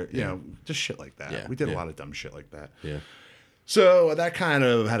either. Yeah. Just shit like that. Yeah, We did a yeah. lot of dumb shit like that. Yeah. So that kind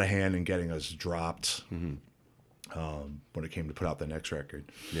of had a hand in getting us dropped Mm-hmm. when it came to put out the next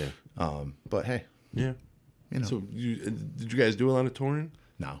record. Yeah. But hey, Yeah. So did you guys do a lot of touring?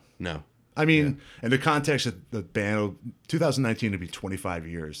 no. No. I mean, in the context of the band, 2019 would be 25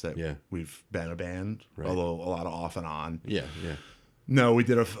 years that we've been a band, although a lot of off and on. Yeah. No, we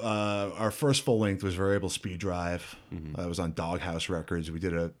did our first full length was Variable Speed Drive. It was on Doghouse Records. We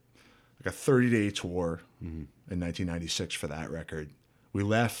did a 30-day tour in 1996 for that record. We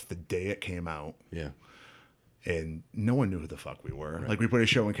left the day it came out. Yeah. And no one knew who the fuck we were. Like, we put a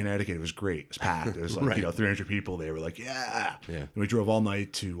show in Connecticut. It was great. It was packed. It was like, 300 people. They were like, yeah. And we drove all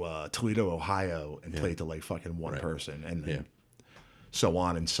night to Toledo, Ohio, and played to like fucking one person. And then so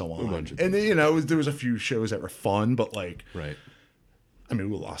on and so on. And then, there was a few shows that were fun, but like, I mean,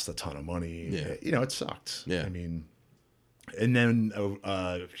 we lost a ton of money. Yeah. It sucked. Yeah. I mean, and then,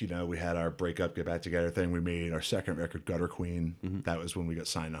 we had our breakup, get back together thing. We made our second record, Gutter Queen. That was when we got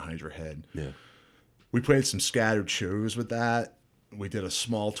signed to Hydra Head. Yeah. We played some scattered shows with that. We did a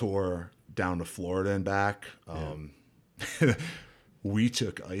small tour down to Florida and back. We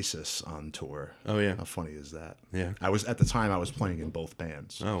took ISIS on tour. Oh, yeah. How funny is that? Yeah. At the time I was playing in both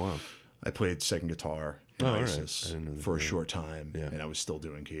bands. Oh, wow. I played second guitar in all right. ISIS I didn't know that. for a short time, Yeah. and I was still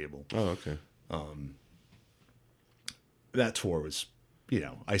doing cable. Oh, okay. That tour was,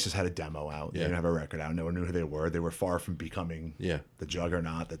 ISIS had a demo out. They didn't have a record out. No one knew who they were. They were far from becoming the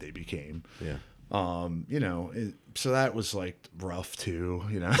juggernaut that they became. Yeah. So that was like rough too,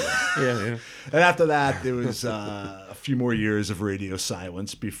 Yeah. And after that, there was a few more years of radio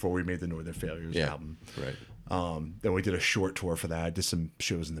silence before we made the Northern Failures album. Right. Then we did a short tour for that. I did some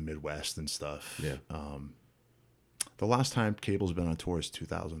shows in the Midwest and stuff. Yeah. The last time Cable's been on tour is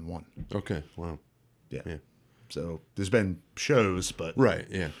 2001. Okay. Wow. Yeah. Yeah. So there's been shows, but Right.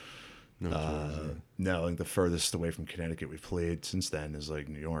 Yeah. No. tours, no, like the furthest away from Connecticut we've played since then is like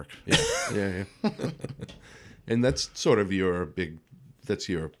New York. yeah. Yeah. Yeah. And that's sort of that's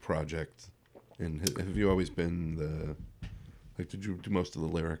your project. And have you always been did you do most of the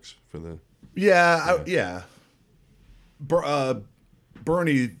lyrics for the? Yeah.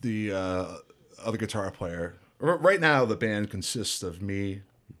 Bernie, the other guitar player. Right now, the band consists of me,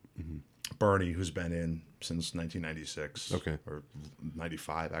 Bernie, who's been in since 1996. Okay. Or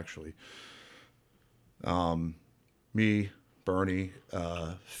 95, actually. Me, Bernie,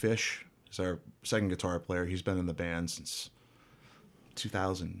 Fish is our second guitar player. He's been in the band since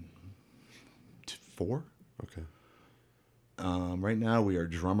 2004. Okay. Right now, we are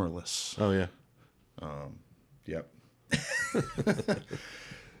drummerless. Oh yeah. Yep.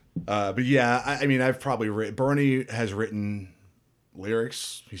 But yeah, I mean, I've probably written. Bernie has written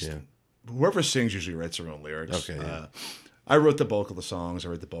lyrics. Whoever sings usually writes their own lyrics. Okay. Yeah. I wrote the bulk of the songs. I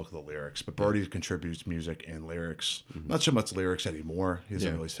wrote the bulk of the lyrics. But Bernie contributes music and lyrics. Not so much lyrics anymore. He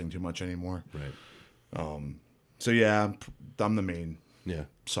doesn't really sing too much anymore. Right. So yeah, I'm the main Yeah.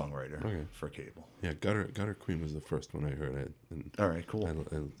 songwriter Okay. for Cable. Yeah. Gutter Queen was the first one I heard. All right, cool.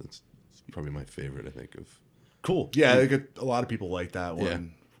 It's probably my favorite. I think of. Cool. Yeah, I get a lot of people like that one. Yeah.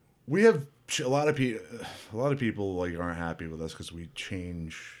 We have a lot of people like aren't happy with us because we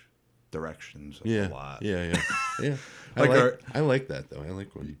change directions a lot. Yeah. Yeah. Like I like that though. I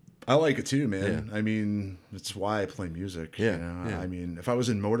like when. I like it too, man. Yeah. I mean, it's why I play music. Yeah, You know? yeah. I mean, if I was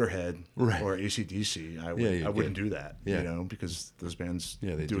in Motorhead Right. or AC/DC, I Yeah, wouldn't do that. Yeah. You know, because those bands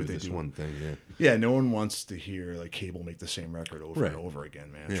Yeah, they do what they this do. one thing. Yeah. Yeah, no one wants to hear like Cable make the same record over Right. and over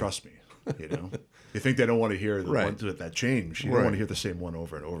again, man. Yeah. Trust me. You know, you think they don't want to hear the Right. ones that change. You don't Right. want to hear the same one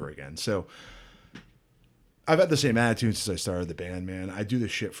over and over again. So I've had the same attitude since I started the band, man. I do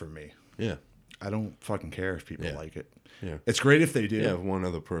this shit for me. Yeah. I don't fucking care if people Yeah. like it. Yeah. It's great if they do. Yeah. If one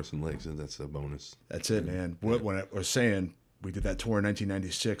other person likes it, that's a bonus. That's it, man. When I was saying we did that tour in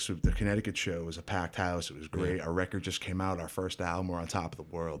 1996, the Connecticut show was a packed house. It was great. Yeah. Our record just came out. Our first album. We're on top of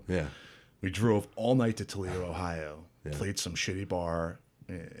the world. Yeah. We drove all night to Toledo, Ohio. Yeah. Played some shitty bar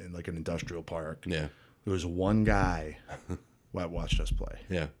in like an industrial park. Yeah. There was one guy that watched us play.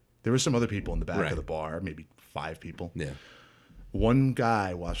 Yeah. There were some other people in the back Right. of the bar, maybe 5 people. Yeah. One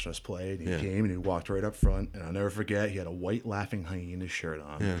guy watched us play, and he Yeah. came and he walked right up front. And I'll never forget, he had a white Laughing Hyenas shirt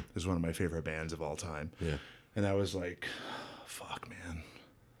on. Yeah. It was one of my favorite bands of all time. Yeah. And I was like, fuck, man.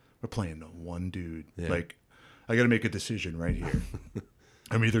 We're playing to one dude. Yeah. Like, I got to make a decision right here.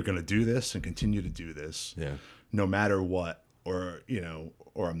 I'm either going to do this and continue to do this Yeah. no matter what, or,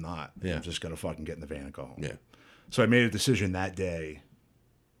 or I'm not. Yeah. I'm just going to fucking get in the van and go home. Yeah. So I made a decision that day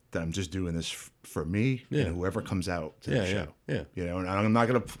that I'm just doing this for me Yeah. and whoever comes out to the Yeah. show. Yeah. And I'm not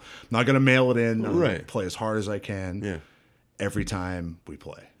gonna mail it in. I'm Right. gonna play as hard as I can. Yeah. Every time we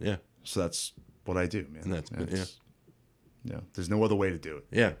play. Yeah. So that's what I do, man. And that's good, It's- there's no other way to do it.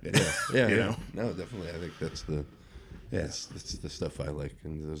 Yeah. Yeah. Yeah. You yeah. know? No, definitely. I think that's the. Yeah. That's the stuff I like,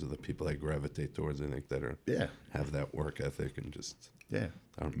 and those are the people I gravitate towards. I think that Yeah. have that work ethic and just Yeah.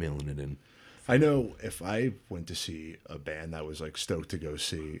 aren't mailing it in. I know if I went to see a band that was like stoked to go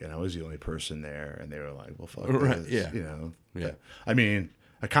see, and I was the only person there, and they were like, "Well, fuck Right, this," yeah. Yeah. I mean,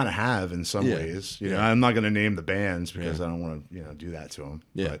 I kind of have in some Yeah, ways. yeah. I'm not going to name the bands because Yeah. I don't want to, do that to them.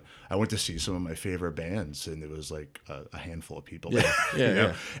 Yeah. But I went to see some of my favorite bands, and there was like a handful of people Yeah, there. yeah, you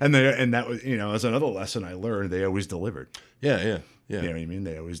know? yeah. And that was, as another lesson I learned, they always delivered. Yeah. Yeah. Yeah. You know what I mean?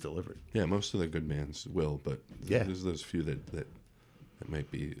 They always delivered. Yeah, most of the good bands will, but Yeah. there's those few that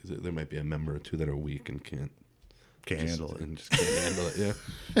might be, there might be a member or two that are weak and can't Handle it. and just can't handle it. Yeah,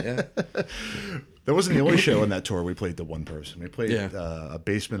 yeah, That wasn't the only show on that tour we played to one person. We played Yeah. a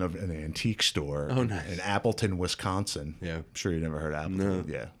basement of an antique store Oh, nice. in Appleton, Wisconsin. Yeah. I'm sure you never heard of Appleton. No.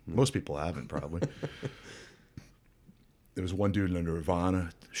 Yeah. Most people haven't, probably. There was one dude in a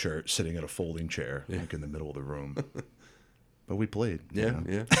Nirvana shirt sitting in a folding chair, like in the middle of the room. But we played. you yeah, know?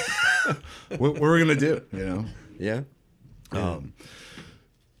 yeah, What were we going to do, yeah.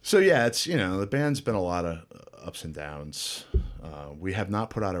 So, yeah, it's, the band's been a lot of ups and downs. We have not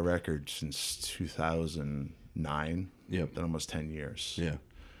put out a record since 2009. Yep. Been almost 10 years. Yeah,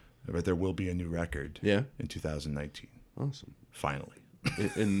 But there will be a new record yeah. in 2019, Awesome. finally.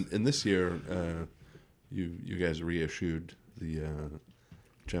 In this year, you guys reissued the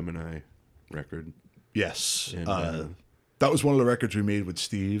Gemini record. Yes. And, that was one of the records we made with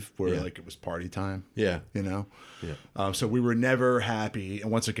Steve where Yeah. like it was party time, Yeah, you know? yeah, So we were never happy.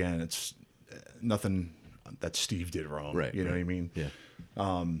 And once again, it's nothing that Steve did wrong. Right. You know what I mean?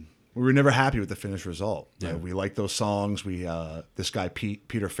 Yeah. We were never happy with the finished result. Yeah. We liked those songs. We this guy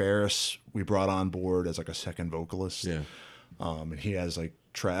Peter Ferris we brought on board as like a second vocalist. Yeah. And he has like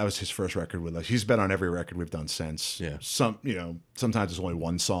that was his first record with us. He's been on every record we've done since. Yeah. Sometimes there's only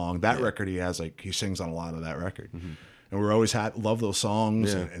one song. That record he has like he sings on a lot of that record. And we're always love those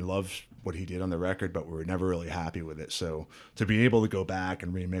songs and love what he did on the record, but we were never really happy with it. So to be able to go back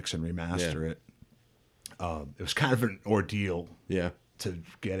and remix and remaster it was kind of an ordeal. Yeah. To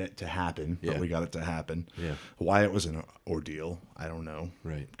get it to happen, but we got it to happen. Yeah. Why it was an ordeal, I don't know.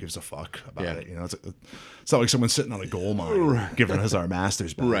 Right. Gives a fuck about Yeah. it. You know, it's not like someone's sitting on a gold mine giving us our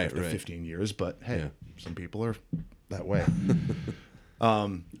masters back after 15 years. But hey, some people are that way.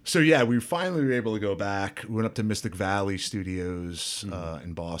 So yeah, we finally were able to go back. We went up to Mystic Valley Studios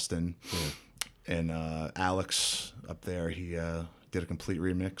in Boston, and Alex up there, he did a complete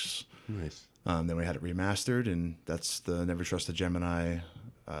remix. Nice. Then we had it remastered, and that's the Never Trust a Gemini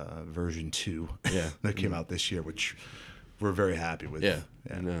version 2 that came out this year, which we're very happy with. Yeah.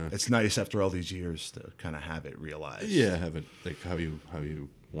 And, And, it's nice after all these years to kind of have it realized. Yeah, have it like how you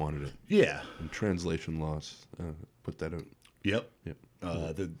wanted it. Yeah. And translation loss. Put that out. Yep. Yep.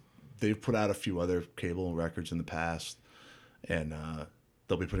 They've put out a few other cable records in the past, and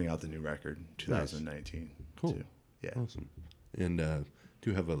they'll be putting out the new record in 2019. Cool. Too. Yeah. Awesome. And do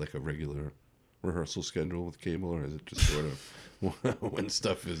you have a regular rehearsal schedule with cable, or is it just sort of when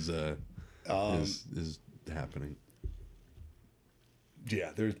stuff is happening?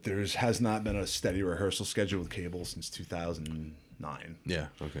 Yeah, there has not been a steady rehearsal schedule with cable since 2009. Yeah.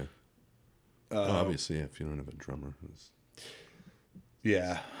 Okay. Obviously, if you don't have a drummer.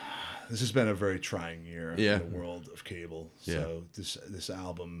 Yeah, this has been a very trying year Yeah. in the world of cable. So this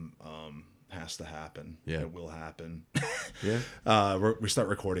album has to happen. Yeah. It will happen. Yeah. We start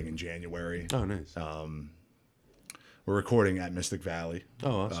recording in January. Oh, nice. We're recording at Mystic Valley.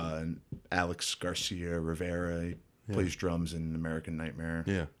 Oh, awesome. And Alex Garcia Rivera he plays drums in American Nightmare.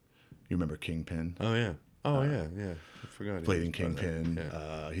 Yeah. You remember Kingpin? Oh, yeah. Oh, yeah. I forgot. he Played was in part of that. Kingpin.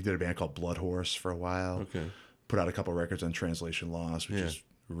 Yeah. He did a band called Blood Horse for a while. Okay. Put out a couple records on Translation Loss, which is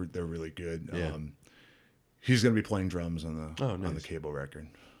they're really good. Yeah. He's going to be playing drums on the nice. on the cable record.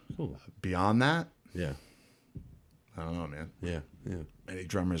 Cool. Beyond that, Yeah. I don't know, man. Yeah. Yeah. Any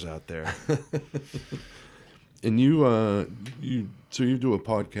drummers out there? And you do a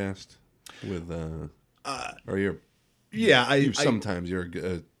podcast with or you're sometimes you're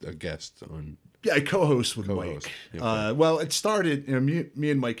a guest on. Yeah, I co-host with Co-host. Mike. Okay. Well, it started,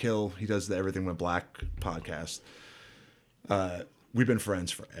 me and Mike Hill, he does the Everything Went Black podcast. We've been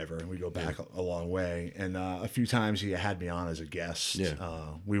friends forever, and we go back a long way. And a few times he had me on as a guest. Yeah.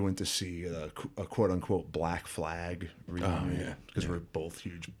 We went to see a quote-unquote Black Flag reunion because we're both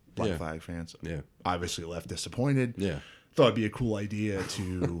huge Black Flag fans. Yeah. Obviously left disappointed. Yeah. Thought it'd be a cool idea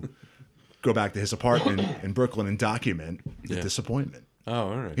to go back to his apartment in Brooklyn and document the disappointment. Oh,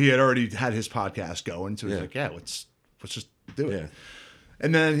 all right. He had already had his podcast going, so he's like, let's just do it. Yeah.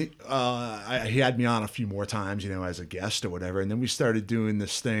 And then he had me on a few more times, as a guest or whatever. And then we started doing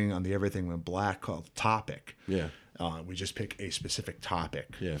this thing on the Everything Went Black called Topic. Yeah. We just pick a specific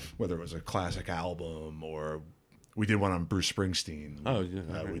topic, Yeah. whether it was a classic album or we did one on Bruce Springsteen. Oh,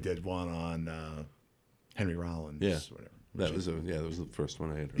 yeah. We did one on Henry Rollins. Yeah. Whatever. That was the first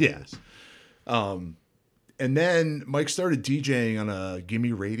one I had heard. Yes. And then Mike started DJing on a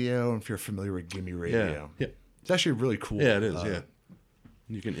Gimme Radio. If you're familiar with Gimme Radio, Yeah. it's actually really cool. Yeah, it is. Yeah.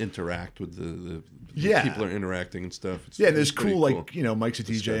 You can interact with the people are interacting and stuff. It's There's pretty cool, Mike's a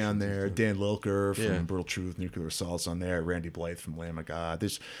DJ on there. stuff. Dan Lilker from Yeah. Brutal Truth, Nuclear Assault's on there. Randy Blythe from Lamb of God.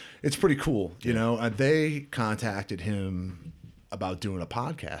 It's pretty cool, And they contacted him about doing a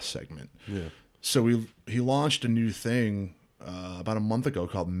podcast segment. Yeah. So he launched a new thing about a month ago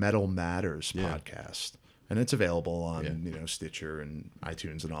called Metal Matters Podcast. And it's available on Stitcher and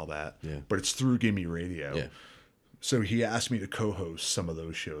iTunes and all that. Yeah. But it's through Gimme Radio. Yeah. So he asked me to co-host some of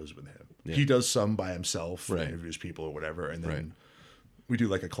those shows with him. Yeah. He does some by himself, Right. interviews people or whatever, and then Right. we do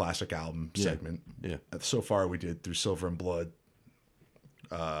like a classic album segment. Yeah. So far, we did Through Silver and Blood,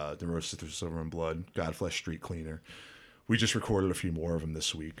 The Roast Through Silver and Blood, Godflesh Street Cleaner. We just recorded a few more of them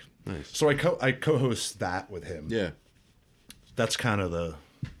this week. Nice. So I co-host that with him. Yeah. That's kind of the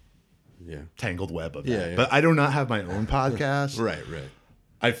tangled web of that. Yeah. But I do not have my own podcast. Right.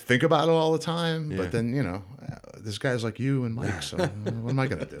 I think about it all the time, Yeah. but then there's guys like you and Mike. So what am I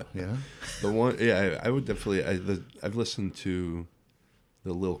gonna do? The one, I would definitely. I've listened to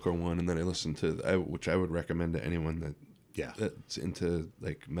the Lilker one, and then I listened to which I would recommend to anyone that's into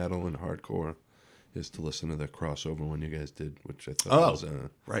like metal and hardcore, is to listen to the crossover one you guys did, which I thought was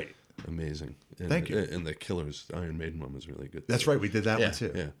right. amazing. And, Thank you. And the Killers Iron Maiden one was really good. That's too. right. We did that Yeah, one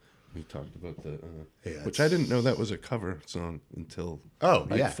too. yeah. We talked about the, Yeah, which I didn't know that was a cover song until Oh,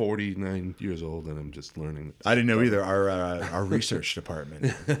 like yeah. 49 years old, and I'm just learning. I didn't know either. Our research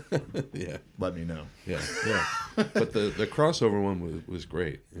department Yeah, let me know. yeah, yeah. But the crossover one was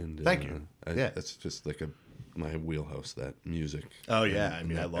great. And Thank you. Yeah. that's just like my wheelhouse. That music. Oh yeah, I and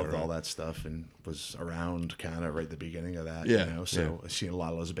mean, I that loved era. all that stuff and was around kind of right at the beginning of that. Yeah, You know, so yeah. I've seen a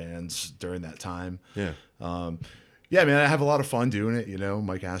lot of those bands during that time. Yeah, Yeah, I mean, I have a lot of fun doing it. You know,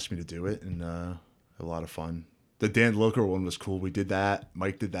 Mike asked me to do it, and have a lot of fun. The Dan Loker one was cool. We did that.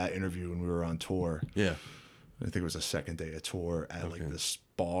 Mike did that interview when we were on tour. yeah, I think it was the second day of tour at Okay. like this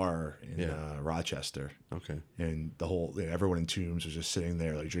bar in Yeah. Rochester. okay, And the whole, everyone in Tombs was just sitting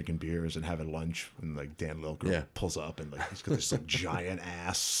there, like drinking beers and having lunch. And like Dan Lilker Yeah. pulls up and like he's got this like giant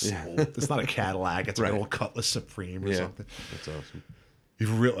ass. Yeah. It's not a Cadillac, it's like Right. an old Cutlass Supreme or yeah. something. That's awesome. He's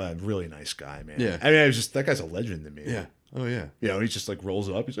a really nice guy, man. Yeah. I mean, I was just, that guy's a legend to me. Yeah. Oh yeah. You know, he just like rolls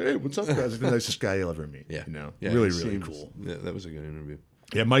up. He's like, "Hey, what's up, guys?" He's the nicest guy you'll ever meet. Yeah. You know, Yeah, really, he really seems- cool. Yeah, that was a good interview.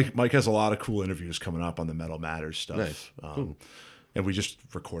 Yeah, Mike has a lot of cool interviews coming up on the Metal Matters stuff. Nice. Cool. And we just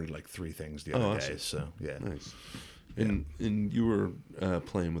recorded like 3 things the other Oh, day. awesome. So yeah. Nice. And you were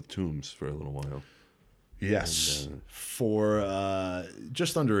playing with Tombs for a little while. Yes, And, for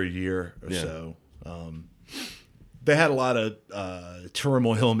just under a year or Yeah. so. They had a lot of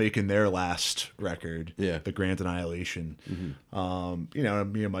turmoil making their last record, Yeah. The Grand Annihilation. You know,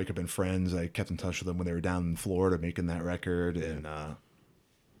 me and Mike have been friends. I kept in touch with them when they were down in Florida making that record, and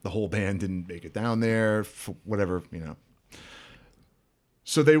the whole band didn't make it down there for whatever, you know.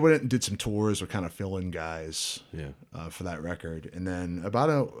 So they went and did some tours with kind of fill-in guys Yeah. for that record. And then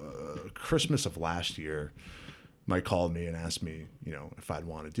about Christmas of last year, Mike called me and asked me, you know, if I'd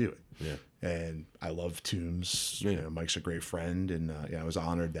want to do it. Yeah. And I love Tombs. Yeah. You know, Mike's a great friend, and I was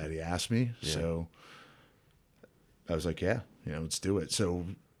honored that he asked me. Yeah. So I was like, yeah, you know, let's do it. So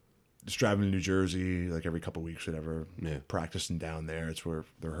just driving to New Jersey like every couple of weeks, whatever. Yeah. Practicing down there. It's where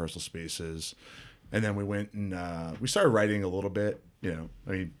the rehearsal space is. And then we went and we started writing a little bit. You know,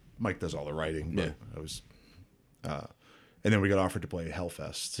 I mean, Mike does all the writing, but Yeah. I was. And then we got offered to play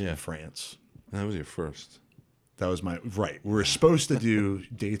Hellfest Yeah. in France. That was your first. That was right. We were supposed to do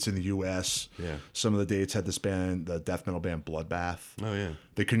dates in the U.S. Yeah. Some of the dates had this band, the death metal band Bloodbath. Oh yeah.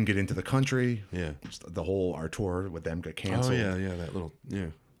 They couldn't get into the country. Yeah. The whole our tour with them got Oh canceled. yeah, yeah. That little yeah.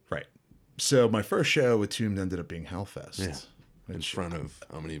 Right. So my first show with Tombs ended up being Hellfest. Yeah. In Which- front of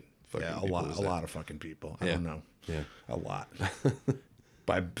how many fucking yeah, a people lot, was a that? lot of fucking people. I Yeah. don't know, Yeah. a lot.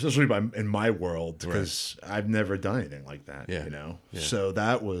 Especially in my world, because I've never done anything like that. Yeah. You know, Yeah. so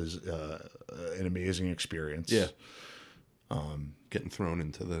that was an amazing experience. Yeah. Getting thrown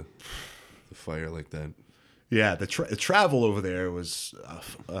into the fire like that. Yeah, the travel over there was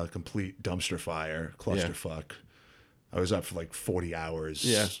a complete dumpster fire, clusterfuck. I was up for like 40 hours.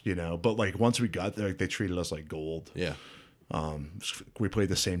 Yeah. You know, but like once we got there, like, they treated us like gold. Yeah. We played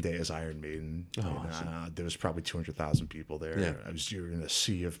the same day as Iron Maiden. Oh, and, awesome. there was probably 200,000 people there. Yeah. You're in a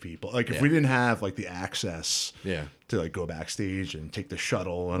sea of people. Like if Yeah. we didn't have like the access Yeah. to like go backstage and take the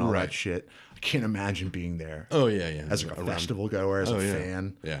shuttle and all Right. that shit, I can't imagine being there Oh yeah, yeah. as like a Around- festival goer, as Oh, a yeah.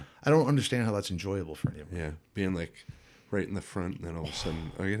 fan. Yeah. I don't understand how that's enjoyable for anyone. Yeah. Being like right in the front, and then all of a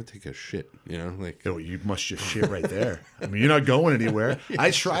sudden, I gotta take a shit. You know, like Oh, you must just shit right there. I mean, you're not going anywhere.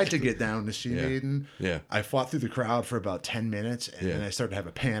 I tried to get down to see Yeah. Maiden. Yeah. I fought through the crowd for about 10 minutes, and Yeah. then I started to have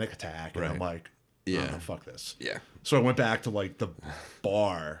a panic attack, and I'm Right. like, Yeah. oh, fuck this. yeah, So I went back to like the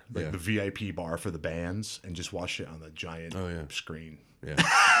bar, like Yeah. the VIP bar for the bands, and just watched it on the giant Oh, yeah. screen. yeah,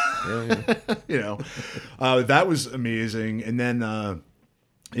 yeah, yeah. You know, that was amazing. And then,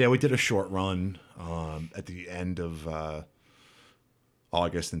 yeah, we did a short run at the end of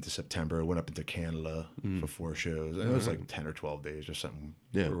August into September. Went up into Canada for 4 shows. And it was like 10 or 12 days or something.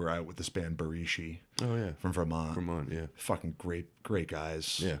 Yeah. We were out with this band Barishi Oh yeah. from Vermont. Vermont. Yeah. Fucking great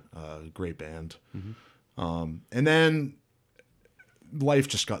guys. Yeah. Great band. And then life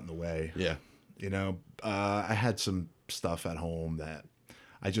just got in the way. Yeah. You know, I had some stuff at home that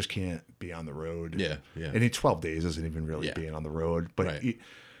I just can't be on the road. Yeah, yeah. And in 12 days isn't even really Yeah. being on the road. But Right.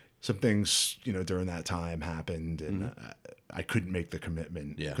 some things, you know, during that time happened, and I couldn't make the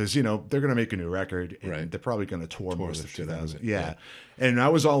commitment. Yeah. Because, you know, they're going to make a new record, and Right. they're probably going to tour most the of shit out of 2000. it. Yeah. And I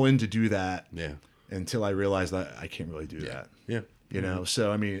was all in to do that Yeah. until I realized that I can't really do that. Yeah. You know,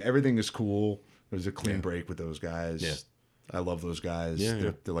 so I mean, everything is cool. It was a clean Yeah. break with those guys. Yeah. I love those guys. Yeah, they're,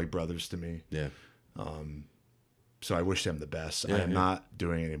 yeah. they're like brothers to me. Yeah. So I wish them the best. Yeah, I am yeah. not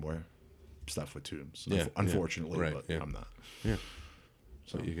doing any more stuff with Tombs, Yeah, unfortunately, yeah. Right, but yeah. I'm not. Yeah.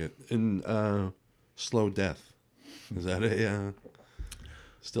 So you get in slow death. Is that a?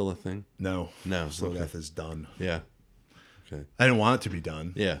 Still a thing? No. No. Slow Okay. death is done. Yeah. Okay. I didn't want it to be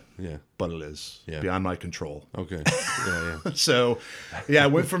done, Yeah. Yeah. but it is. Yeah. Beyond my control. Okay. Yeah. Yeah. So, yeah, I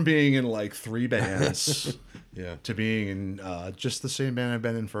went from being in like 3 bands Yeah. to being in just the same band I've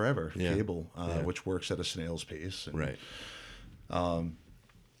been in forever, Yeah. Cable, Yeah. which works at a snail's pace. And, Right.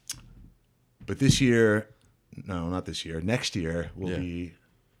 But this year, no, not this year. Next year will Yeah. be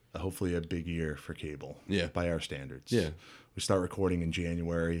hopefully a big year for Cable. Yeah. By our standards. Yeah. We start recording in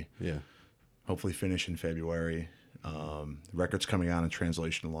January. Yeah. Hopefully finish in February. The record's coming out in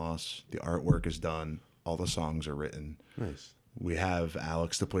translation loss. The artwork is done. All the songs are written. Nice. We have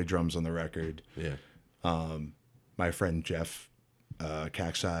Alex to play drums on the record. Yeah. My friend Jeff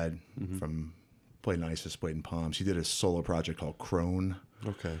Cackside from Played Nicest, Played in Palms. He did a solo project called Crone.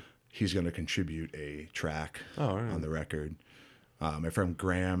 Okay. He's going to contribute a track all right. on the record. My friend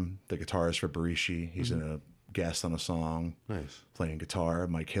Graham, the guitarist for Barishi, he's in a guest on a song Nice. playing guitar.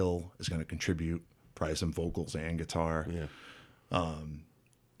 Mike Hill is going to contribute probably some vocals and guitar. Yeah.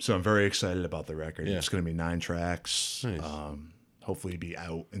 So I'm very excited about the record. Yeah. It's going to be 9 tracks. Nice. Hopefully be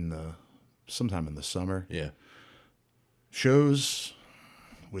out sometime in the summer. Yeah. Shows,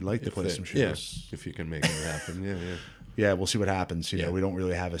 we'd like to play some Yeah. shows. If you can make it happen. Yeah. Yeah. Yeah, we'll see what happens. You Yeah. know, we don't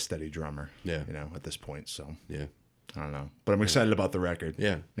really have a steady drummer. Yeah. You know, at this point, so Yeah. I don't know. But I'm excited about the record.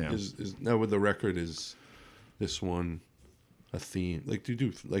 Yeah. Yeah. Is now with the record, is this one a theme? Like, do you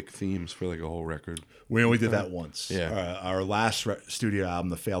do like themes for like a whole record? We only did that once. Yeah. Our last studio album,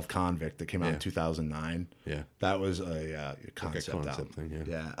 The Failed Convict, that came out Yeah. in 2009. Yeah. That was a concept concept album. thing,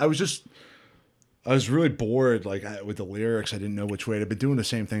 yeah. I was really bored, like with the lyrics. I didn't know which way. I'd been doing the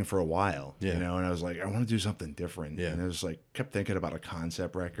same thing for a while, Yeah. you know. And I was like, I want to do something different. Yeah. And I was like, kept thinking about a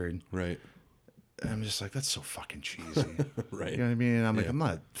concept record. Right. And I'm just like, that's so fucking cheesy. Right. You know what I mean? And I'm like, Yeah. I'm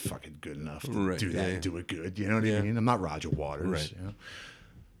not fucking good enough to Right, do that yeah. and do it good. You know what I Yeah. mean? I'm not Roger Waters. Right. You know?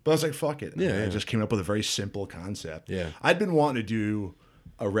 But I was like, fuck it. Yeah, And I yeah. just came up with a very simple concept. Yeah. I'd been wanting to do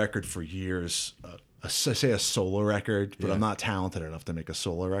a record for years, a solo record, but Yeah. I'm not talented enough to make a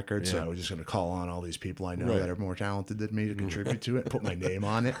solo record. So Yeah. I was just going to call on all these people I know Right. that are more talented than me to contribute to it, put my name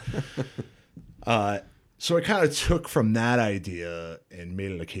on it. So I kind of took from that idea and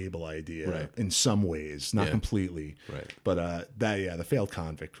made it a Cable idea Right. in some ways, not Yeah. completely. Right. But The Failed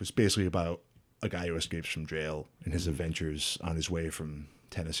Convict was basically about a guy who escapes from jail and Mm-hmm. his adventures on his way from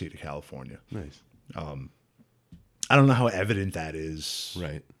Tennessee to California. Nice. I don't know how evident that is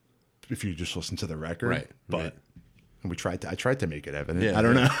Right. if you just listen to the record. Right, But right. I tried to make it evident. Yeah, I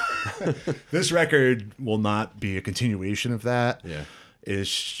don't know. This record will not be a continuation of that. Yeah.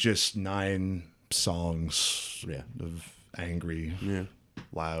 It's just 9 songs Yeah. of angry, Yeah.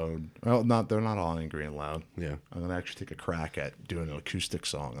 loud. Well, they're not all angry and loud. Yeah. I'm gonna actually take a crack at doing an acoustic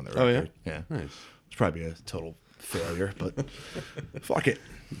song on the Oh, record. yeah? Yeah. Nice. It's probably a total failure, but fuck it.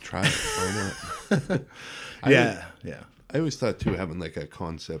 Try it. Why not? Yeah. I always thought too, having like a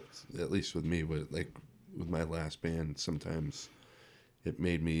concept, at least with me, with my last band, sometimes it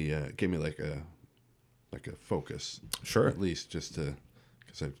made me gave me like a focus. Sure. At least just to,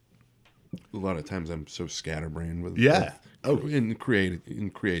 because a lot of times I'm so scatterbrained with Yeah. in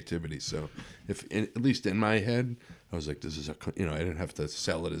creativity. So at least in my head, I was like, this is I didn't have to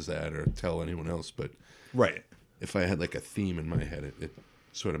sell it as that or tell anyone else, but Right. if I had like a theme in my head, it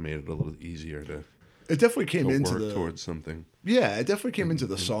sort of made it a little easier to It definitely came into work towards something. Yeah, it definitely came into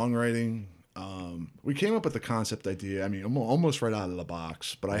the songwriting. We came up with the concept idea. I mean, almost right out of the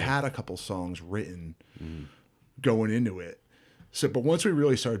box. But I had a couple songs written going into it. So, but once we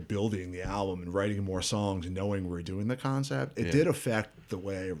really started building the album and writing more songs and knowing we were doing the concept, it did affect the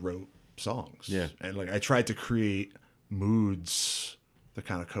way I wrote songs. Yeah. And like I tried to create moods that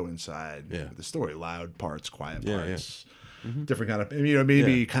kind of coincide with the story. Loud parts, quiet Yeah, parts, different kind of.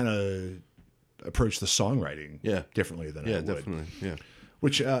 Maybe Yeah. kind of approach the songwriting differently than I would. Definitely. Yeah.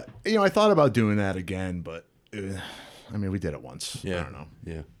 Which I thought about doing that again, but we did it once. Yeah. I don't know.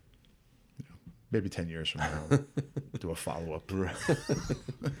 Yeah. Maybe 10 years from now, do a follow up. Right.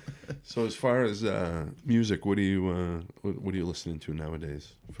 So as far as music, what are you listening to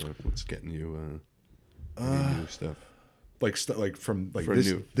nowadays? For what's getting you new stuff? Like from For this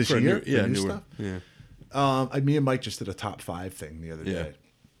new, this for year, new, yeah, the new newer, stuff. yeah. Me and Mike just did a top 5 thing the other Yeah. day.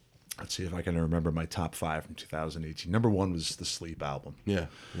 Let's see if I can remember my top 5 from 2018. Number 1 was the Sleep album. Yeah.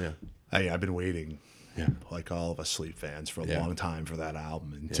 Yeah. I've been waiting, Yeah. like all of us Sleep fans, for a Yeah. long time for that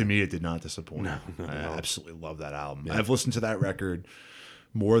album, and to me, it did not disappoint. No, not I at all. absolutely love that album. Yeah. I've listened to that record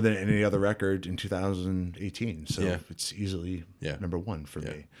more than any other record in 2018, so Yeah. it's easily number 1 for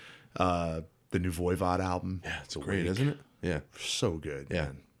Yeah. me. The new Voivod album, Yeah, it's The great, Wake, isn't it? Yeah. so good. Yeah.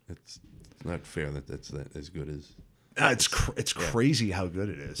 Man. It's not fair that that's that as good as It's crazy how good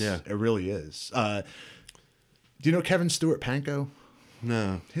it is. Yeah. It really is. Do you know Kevin Stewart Pankow?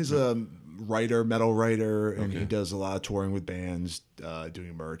 No. He's a metal writer, and he Okay. does a lot of touring with bands,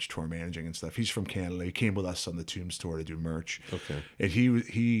 doing merch, tour managing and stuff. He's from Canada. He came with us on the Tombs tour to do merch. Okay. And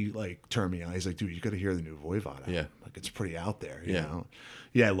he like turned me on. He's like, dude, you got to hear the new Voivod album. Yeah. Like it's pretty out there. You Yeah. know?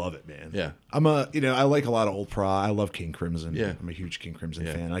 Yeah, I love it, man. Yeah. I like a lot of old prog. I love King Crimson. Yeah. I'm a huge King Crimson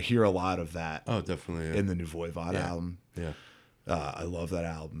Yeah. fan. I hear a lot of that Oh, definitely. Yeah. in the new Voivod Yeah. album. Yeah. I love that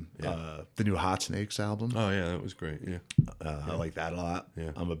album. Yeah. The new Hot Snakes album. Oh, yeah, that was great. Yeah. I like that a lot.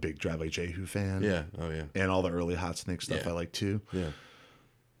 Yeah. I'm a big Drive Like Jehu fan. Yeah. Oh, yeah. And all the early Hot Snake stuff Yeah. I like too. Yeah.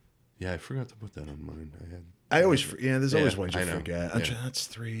 Yeah, I forgot to put that on mine. There's always ones you I know. forget. Yeah. That's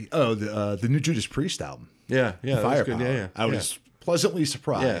 3. Oh, the new Judas Priest album. Yeah. Yeah. That was Firepower. good. Yeah. Yeah. I was pleasantly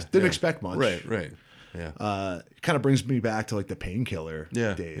surprised. Yeah. Didn't Yeah. expect much. Right. Right. Yeah. It kind of brings me back to like the Painkiller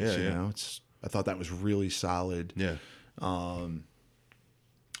Yeah. days. Yeah, you yeah. know, I thought that was really solid. Yeah.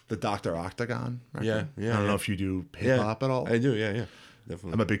 The Dr. Octagon record. Yeah, yeah, I don't know yeah. if you do hip hop at all. I do. Yeah. Yeah.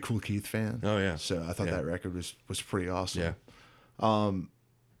 Definitely. I'm a big Cool Keith fan. Oh, yeah. So I thought Yeah. that record was pretty awesome. Yeah. And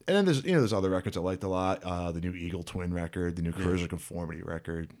then there's other records I liked a lot. The new Eagle Twin record, the new Corrosion Conformity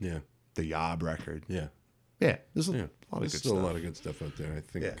record, Yeah. the Yob record. Yeah. Yeah, there's a Yeah. lot of There's good still stuff. a lot of good stuff out there. I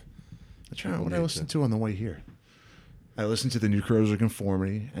think. Yeah. I'm trying people what I need listened to on the way here. I listened to the new Corrosion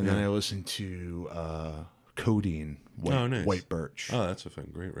Conformity, and then Yeah. I listened to Codeine, White, Oh, nice. White Birch. Oh, that's a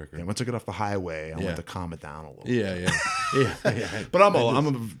great record. And once I got off the highway, I Yeah. went to calm it down a little. Yeah. Yeah. Yeah. Yeah. But I'm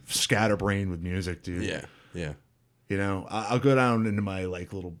a scatterbrain with music, dude. Yeah. Yeah. You know, I'll go down into my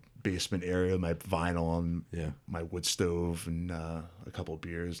like little basement area, my vinyl and Yeah. my wood stove and a couple of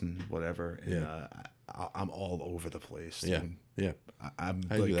beers and whatever. And Yeah. I'm all over the place. Yeah. And Yeah. I'm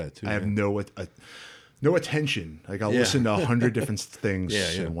I like, do that too, I have yeah. no attention. Like I'll Yeah. listen to 100 different things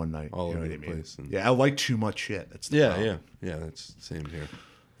Yeah, yeah. in one night. All you know over what I the mean? place and- Yeah, I like too much shit. That's the Yeah. problem. Yeah. Yeah. That's the same here.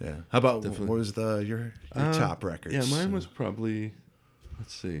 Yeah. How about Definitely. what was your top records? Yeah, mine was probably.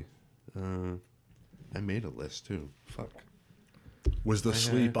 Let's see. I made a list too. Fuck. Was the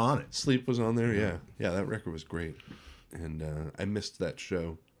Sleep on it? Sleep was on there. Yeah. Yeah. That record was great, and I missed that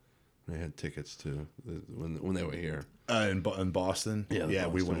show. I had tickets to when they were here. In Boston. Yeah, the yeah,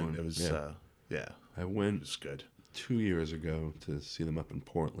 we Boston went. one. It was Yeah. yeah, I it went was good. 2 years ago to see them up in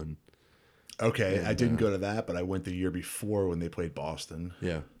Portland. Okay, And, I didn't go to that, but I went the year before when they played Boston,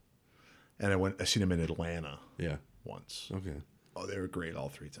 Yeah. and I seen them in Atlanta Yeah. once. Okay. Oh, they were great all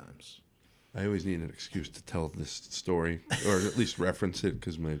 3 times. I always need an excuse to tell this story, or at least reference it,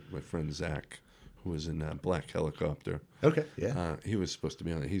 because my friend Zach, who was in Black Helicopter, Okay, yeah, he was supposed to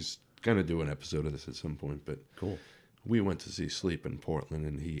be on it. He's going to do an episode of this at some point, but cool. we went to see Sleep in Portland,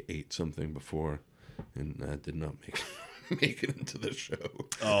 and he ate something before and did not make it into the show.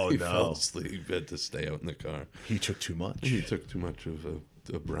 Oh, he no. fell asleep. He had to stay out in the car. He took too much. He took too much of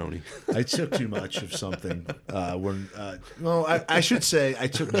a brownie. I took too much of something. I should say I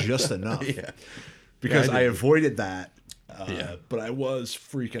took just enough. Yeah. Because Yeah, I I did. avoided that. Yeah. But I was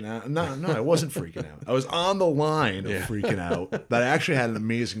freaking out. No, I wasn't freaking out. I was on the line of Yeah. freaking out. That I actually had an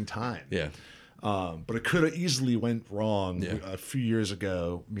amazing time. Yeah. But it could have easily went wrong. Yeah. A few years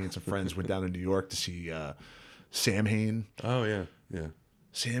ago, me and some friends went down to New York to see Sam Hain. Oh, yeah. Yeah.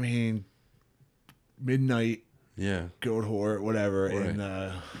 Sam Hain, midnight, Yeah. goat whore, whatever. Right. And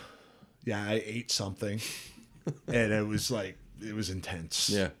I ate something. And it was intense.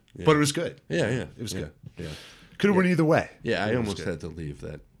 Yeah. Yeah. But it was good. Yeah. Yeah. It was yeah. good. Yeah. Could have went either way. Yeah, I It was almost good. had to leave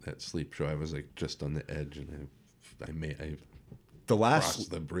that sleep show. I was like just on the edge, and I The crossed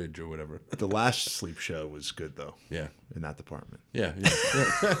last the bridge or whatever. the last sleep show was good though. Yeah, In that department. yeah, yeah,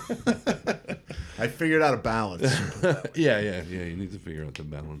 I figured out a balance. yeah, yeah, yeah. You need to figure out the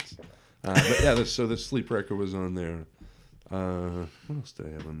balance. But yeah, so the sleep record was on there. What else did I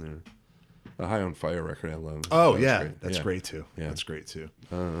have on there? A High on Fire record I love. Oh That was yeah, great. that's Yeah. great too. Yeah. That's great too.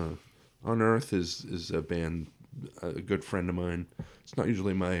 On Earth is a band, a good friend of mine. It's not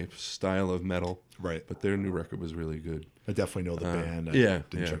usually my style of metal, Right. but their new record was really good. I definitely know the band. I yeah,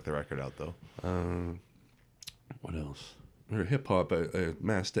 didn't yeah. check the record out though. What else? Or hip hop,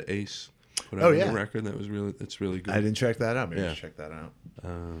 Master Ace put Oh, out a yeah. new record that's really good. I didn't check that out. Maybe I Yeah. should check that out.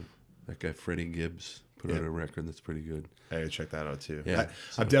 That guy Freddie Gibbs put out Yeah. a record that's pretty good. I gotta check that out too. Yeah,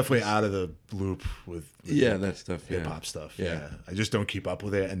 I'm definitely out of the loop with Yeah, that stuff. hip Yeah. hop stuff. Yeah. Yeah. I just don't keep up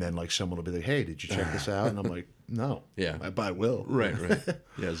with it. And then like someone will be like, "Hey, did you check this out?" And I'm like, "No." Yeah. But I will. Right, right.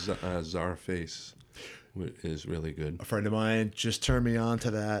 Yeah, Czarface is really good. A friend of mine just turned me on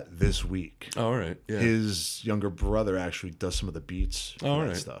to that this week. Oh, all right. Yeah. His younger brother actually does some of the beats for all that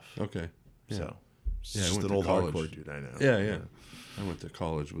right. stuff. Okay. Yeah. So It's Yeah, I just went an to old college. hardcore dude I know. Yeah. I went to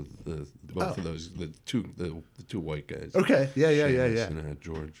college with both Oh. of those, the two white guys. Okay. Yeah. Seamus and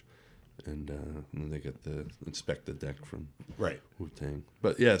George, and then they got the Inspect the Deck from Right. Wu-Tang.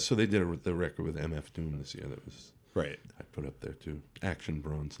 But yeah, so they did the record with MF Doom this year. That was Right. I put up there too. Action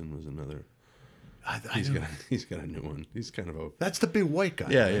Bronson was another. He's He's got a new one. He's kind of a That's the big white guy.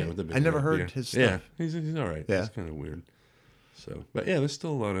 yeah right? yeah. With the big I never red heard beard. his stuff. Yeah, he's all right. Yeah. He's kind of weird. So, but yeah, there's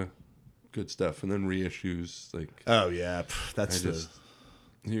still a lot of good stuff, and then reissues like Oh yeah, that's I just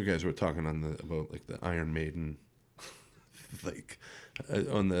you guys were talking about like the Iron Maiden, like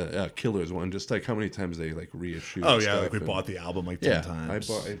on the Killers one, just like how many times they like reissue. Oh yeah, stuff like we and- bought the album like 10 Yeah, times.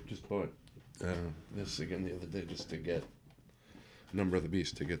 I just bought this again the other day just to get Number of the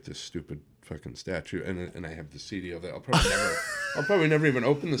Beast to get this stupid fucking statue, and I have the CD of it. I'll probably never even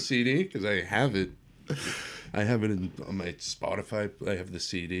open the CD because I have it. I have it on my Spotify. I have the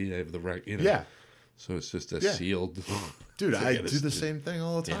CD. I have the Yeah. So it's just a Yeah. sealed. Dude, I Forget do it. the same thing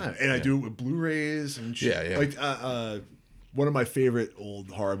all the Yeah, time. And I yeah. do it with Blu-rays and shit. Yeah, yeah. Like one of my favorite old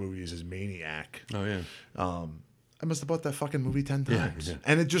horror movies is Maniac. Oh yeah. I must have bought that fucking movie 10 Yeah, times. yeah.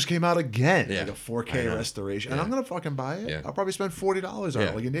 And it just came out again. Yeah, Like a I 4K know. restoration. And Yeah. I'm going to fucking buy it. Yeah. I'll probably spend $40 on Yeah.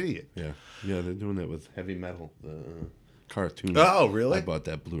 it like an idiot. Yeah, they're doing that with Heavy Metal, the cartoon. Oh, really? I bought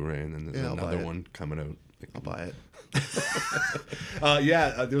that Blu-ray, and then there's Yeah, I'll buy another it. one coming out. I'll buy it.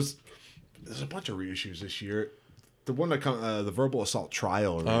 There's a bunch of reissues this year. The one that the Verbal Assault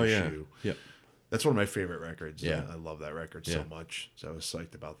Trial Oh yeah, reissue. yep. That's one of my favorite records. Yeah. I love that record Yeah. so much. So I was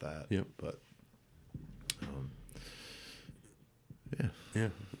psyched about that. Yep. But Yeah,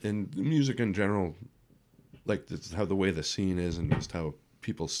 and music in general, like this, how the way the scene is, and just how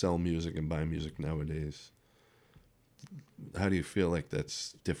people sell music and buy music nowadays. How do you feel like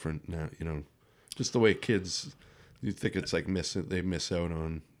that's different now? You know, just the way kids, you think it's like they miss out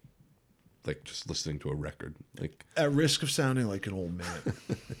on, like just listening to a record, like at risk of sounding like an old man,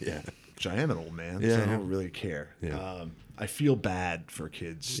 yeah, which I am an old man, Yeah, so I yeah. don't really care. Yeah. I feel bad for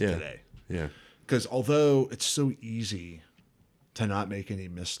kids Yeah. today yeah, because although it's so easy to not make any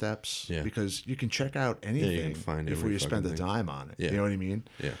missteps, Yeah. because you can check out anything find if every you spend the fucking thing. time on it. Yeah. You know what I mean?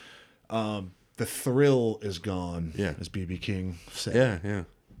 yeah, The thrill is gone, Yeah. as B.B. King said. yeah, yeah,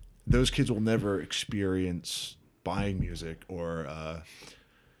 Those kids will never experience buying music or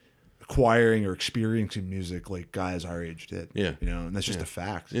acquiring or experiencing music like guys our age did. Yeah. You know, and that's just Yeah. a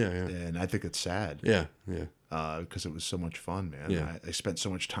fact. Yeah, yeah. And I think it's sad yeah, yeah, because it was so much fun, man. Yeah. I spent so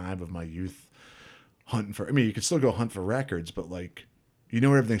much time of my youth hunting for, I mean, you could still go hunt for records, but like, you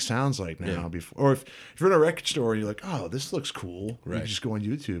know what everything sounds like now Yeah. before. Or if you're in a record store and you're like, oh, this looks cool. You Right. just go on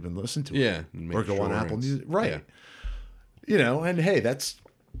YouTube and listen to it. yeah, and make Or go on sure Apple it's- Music. Right. Yeah. You know, and hey, that's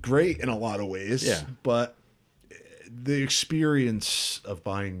great in a lot of ways. Yeah. But the experience of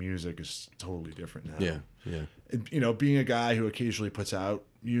buying music is totally different now. Yeah, yeah, And, you know, being a guy who occasionally puts out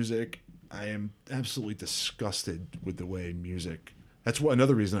music, I am absolutely disgusted with the way music. That's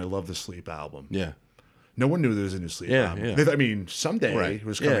another reason I love the Sleep album. yeah. No one knew there was a new Sleep Yeah, album. yeah. I mean, someday it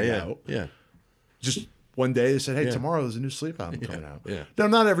was coming yeah, out. Yeah, Just one day they said, hey, Yeah. tomorrow there's a new Sleep album coming out. yeah. Now,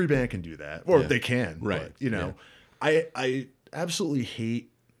 not every band can do that. Or Yeah. they can. Right, But, you know, I absolutely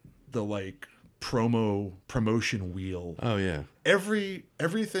hate the like promotion wheel. Oh yeah,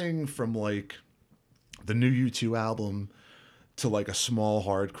 Everything from like the new U2 album to like a small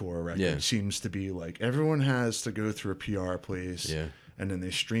hardcore record Yeah. seems to be like everyone has to go through a PR place Yeah. and then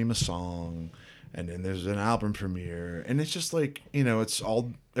they stream a song and then there's an album premiere and it's just like, you know, it's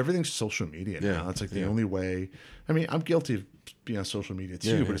all everything's social media Yeah. now. It's like the Yeah. only way. I mean, I'm guilty of being on social media too,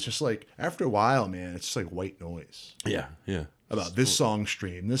 Yeah, but yeah. it's just like after a while, man, it's just like white noise yeah, yeah. about this song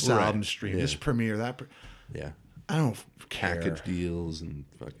stream, this Right. album stream, Yeah. this premiere, that. Yeah, I don't care. package deals and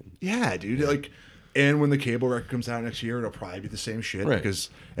fucking Yeah, dude. Like, and when the cable record comes out next year, it'll probably be the same shit Right. because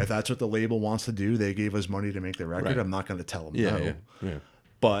if that's what the label wants to do, they gave us money to make the record. Right. I'm not going to tell them yeah, no. yeah, yeah.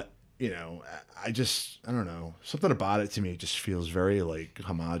 But you know, I don't know. Something about it to me just feels very like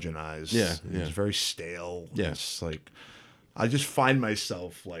homogenized. Yeah, yeah. It's very stale. Yeah. It's like I just find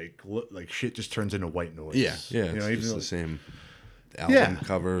myself like shit just turns into white noise. Yeah, yeah. You know, It's even just though the same album Yeah.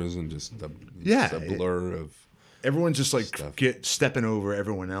 covers and just the Yeah, a blur of everyone's just like Stuff. stepping over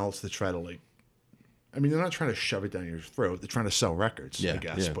everyone else to try to like. I mean, they're not trying to shove it down your throat. They're trying to sell records, I Yeah,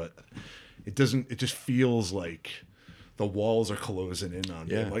 guess. yeah. But it doesn't. It just feels like the walls are closing in on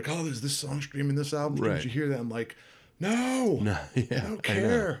me. Yeah. I'm like, oh, there's this song streaming this album. Right. Did you hear that? I'm like, no, no, yeah, I don't know.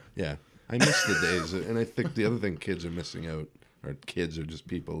 care. Yeah, I miss the days, and I think the other thing kids are missing out, or kids or just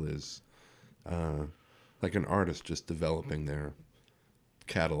people, is like an artist just developing their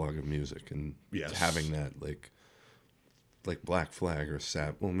catalog of music and Yes. having that like like Black Flag or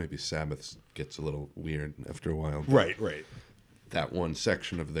well, maybe Sabbath gets a little weird after a while. But Right. that one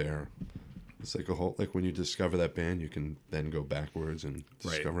section of there, it's like a whole, like when you discover that band, you can then go backwards and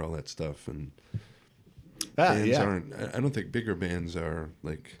discover all that stuff. And bands aren't, I don't think bigger bands are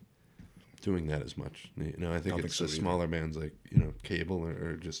like doing that as much. You know, I think it's the smaller bands like, you know, Cable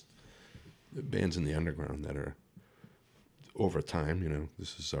or just bands in the underground that are over time, you know,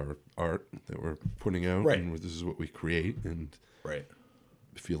 this is our art that we're putting out, and this is what we create, and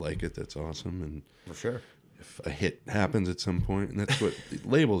if you like it, that's awesome. And for sure, if a hit happens at some point, and that's what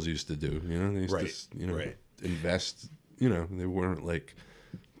labels used to do, you know, they used to, you know, invest, you know, they weren't like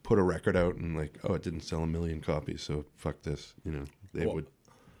put a record out and like, oh, it didn't sell 1 million copies, so fuck this, you know, they would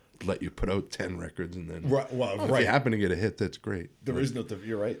let you put out 10 records and then if you happen to get a hit, that's great. There is no,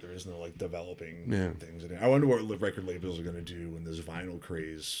 you're right, there is no like developing things in it. I wonder what record labels are going to do when this vinyl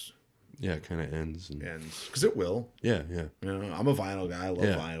craze kind of ends, because it will. You know, I'm a vinyl guy, I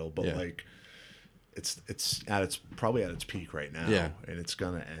love vinyl, but like it's probably at its peak right now, and it's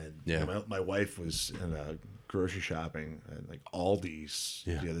gonna end. You know, my wife was in a grocery shopping at like Aldi's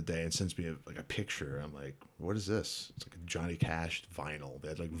the other day and sends me a picture. I'm like, what is this? It's like a Johnny Cash vinyl. They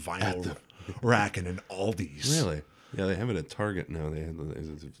had like vinyl racking in Aldi's. Really? Yeah, they have it at Target now. They had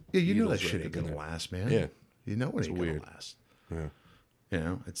you know that shit ain't gonna last, man. Yeah, you know it ain't weird. Gonna last. Yeah, you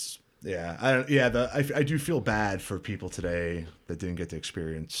know it's. I do feel bad for people today that didn't get to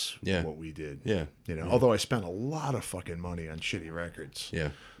experience what we did. Yeah, you know, although I spent a lot of fucking money on shitty records. Yeah,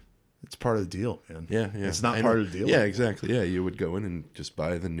 it's part of the deal, man. Yeah. It's not part of the deal. Yeah, exactly. Yeah, you would go in and just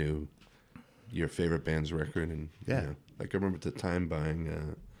buy your favorite band's record, and you know, like I remember at the time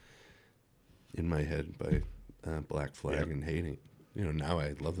buying In My Head by Black Flag and hating. You know, now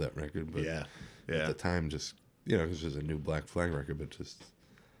I love that record, but at the time, just you know, this was a new Black Flag record, but just.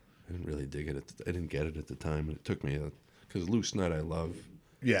 I didn't really dig it. I didn't get it at the time. It took me because Loose Nut I love.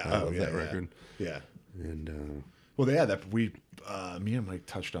 Yeah, I love that record. Yeah, and me and Mike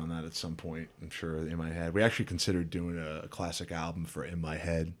touched on that at some point. I'm sure In My Head. We actually considered doing a classic album for In My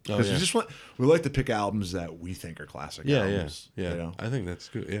Head because we like to pick albums that we think are classic albums. Yeah. You know? I think that's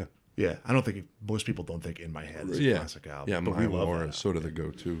good. Yeah. Yeah, I don't think most people don't think In My Head is a classic album. Yeah, but My War is sort of the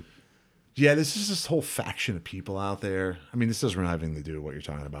go-to. Yeah, this is this whole faction of people out there. I mean, this doesn't really have anything to do with what you're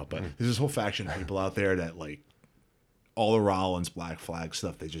talking about, but there's this whole faction of people out there that like all the Rollins Black Flag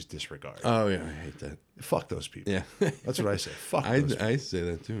stuff they just disregard. Oh yeah, I hate that. Fuck those people. Yeah, that's what I say. Fuck those people. I say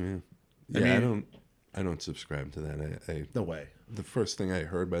that too. Yeah, I don't subscribe to that. No way. The first thing I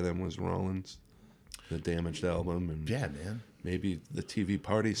heard by them was Rollins, the Damaged album, and man. Maybe the TV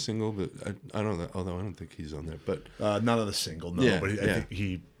Party single, but I don't know. Although I don't think he's on there, but none of the single. No, but I think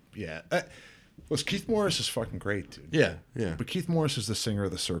he. Yeah. Keith Morris is fucking great, dude. Yeah. But Keith Morris is the singer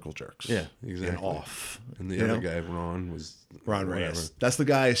of the Circle Jerks. Yeah, exactly. And Off. And the other guy, Ron, was... Ron Reyes. That's the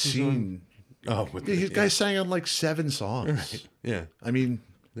guy I've seen... His guy sang on like 7 songs. Right. Yeah. I mean...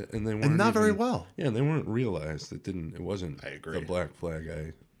 And they weren't not very well. Yeah, they weren't realized. It wasn't I agree. The Black Flag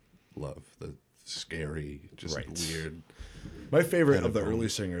I love. The scary, just weird... My favorite of the early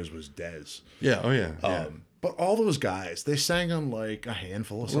singers was Dez. Yeah, oh yeah. But all those guys, they sang on like a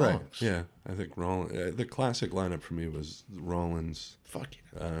handful of songs. Right. Yeah, I think Rollins. The classic lineup for me was Rollins,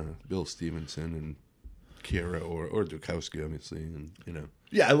 Bill Stevenson, and Kira or Dukowski, obviously, and you know.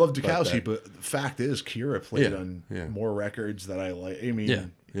 Yeah, I love Dukowski, but the fact is, Kira played on more records that I like. I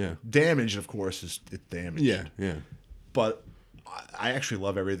mean, Damaged, of course, is Damaged. Yeah. But I actually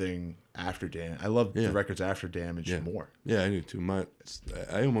love everything after Damaged. I love the records after Damaged more. Yeah, I do too.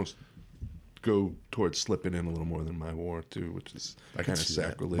 I almost go towards slipping in a little more than My War too, which is kind of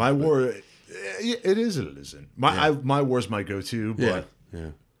sacrilege. My War, it is and it isn't. My War's my go-to, but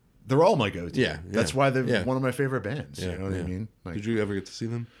they're all my go-to. Yeah, that's why they're one of my favorite bands. You know what I mean? Like, did you ever get to see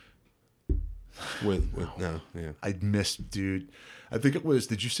them? I missed, dude. I think it was.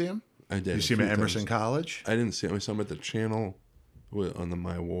 Did you see him? I did. Did you see him at Emerson College? I didn't see him. I saw him at the Channel on the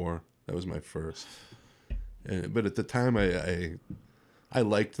My War. That was my first. But at the time, I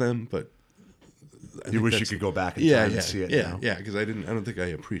liked them, but. You wish you could go back in time and see it now. Yeah, because I don't think I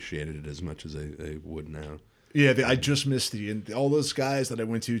appreciated it as much as I would now. Yeah, I just missed all those guys that I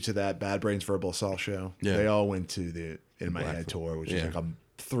went to that Bad Brains Verbal Assault show. Yeah. They all went to the In My Head tour, which is like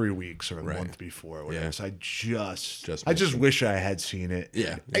 3 weeks or a month before or whatever. So I just wish I had seen it.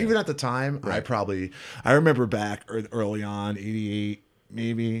 Yeah. Even at the time, I remember back early on, 88,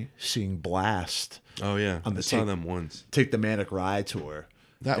 maybe, seeing Blast. Oh yeah, I saw them once. Take the Manic Ride tour.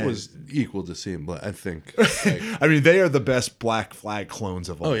 That was equal to seeing Blast, I think. I mean, they are the best Black Flag clones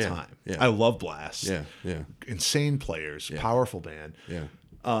of all time. Yeah. I love Blast. Yeah. Insane players, powerful band. Yeah.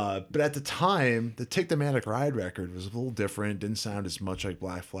 But at the time, the Take the Manic Ride record was a little different, didn't sound as much like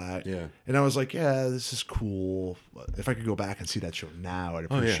Black Flag. Yeah. And I was like, yeah, this is cool. If I could go back and see that show now, I'd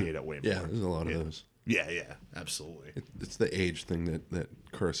appreciate it way more. Yeah, there's a lot of those. Yeah, absolutely. It's the age thing that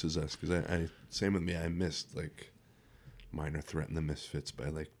curses us, because I same with me. I missed like Minor Threat and the Misfits by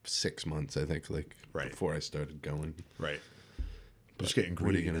like 6 months, I think, like Right. before I started going. Right. Just getting What are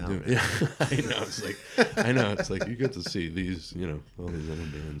greedy you gonna now, do? man. Yeah, I know. It's like you get to see these, all these other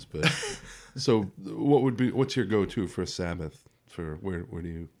bands. But so, what's your go-to for Sabbath? For where do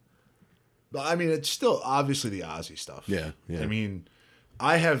you? But, I mean, it's still obviously the Ozzy stuff. Yeah. I mean,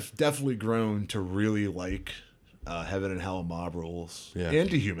 I have definitely grown to really like Heaven and Hell and Mob Rules Yeah. and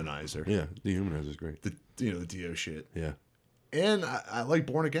Dehumanizer. Yeah, Dehumanizer's great. The the Dio shit. Yeah, And I like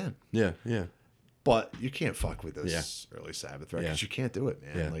Born Again. yeah. But you can't fuck with those Yeah. early Sabbath records. Yeah. You can't do it,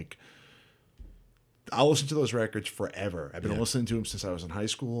 man. Yeah. Like, I'll listen to those records forever. I've been Yeah. listening to them since I was in high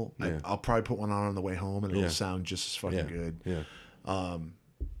school. Yeah. I'll probably put one on the way home, and it'll Yeah. sound just as fucking Yeah. good. Yeah,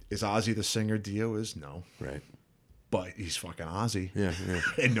 Is Ozzy the singer Dio is? No. right. But he's fucking Ozzy. Yeah, yeah,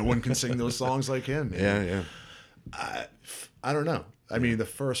 And no one can sing those songs like him, man. yeah. I don't know. I mean, the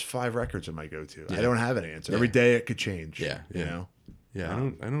first 5 records are my go-to. I Yeah. don't have an answer. Yeah. Every day it could change. Yeah, You yeah. know? Yeah,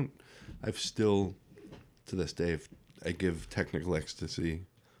 I don't. I've still, to this day, I give Technical Ecstasy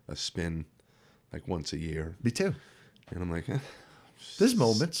a spin, like once a year, Me too. and I'm like, There's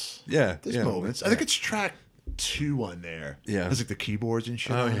moments. yeah, There's yeah, moments. I think it's track 2 on there. Yeah. It's like the keyboards and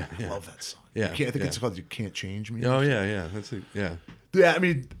shit. Oh, on yeah, it. I yeah. love that song. Yeah, I think yeah. it's called You Can't Change Me. Oh yeah, that's yeah, Yeah, I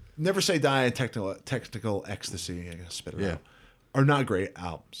mean, Never Say Die and Technical Ecstasy, I guess spit it Yeah. out, are not great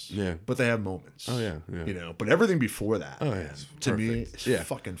albums. Yeah. But they have moments. Oh, yeah, yeah. You know, but everything before that, oh man, yeah. It's to me, perfect. it's yeah,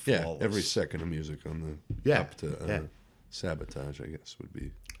 fucking yeah. flawless. Every second of music on the Yeah, up to yeah. Sabotage, I guess, would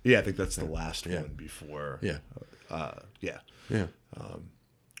be Yeah, I think that's the last Yeah. one before. yeah, Yeah. yeah.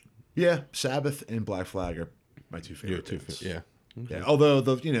 Yeah, Sabbath and Black Flag are my 2 Your favorite two, bands. yeah, Yeah, although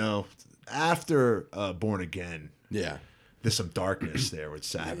after Born Again, yeah. there's some darkness there with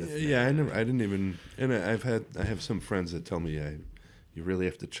Sabbath. Yeah, I didn't even, and I have some friends that tell me, you really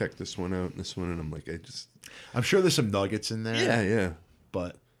have to check this one out and this one, and I'm like, I'm sure there's some nuggets in there. yeah,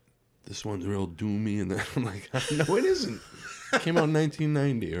 But this one's real doomy, and then I'm like, no, it isn't. It came out in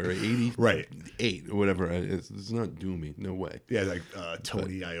 1990 or 88 right. or whatever. It's not doomy, no way. Yeah, like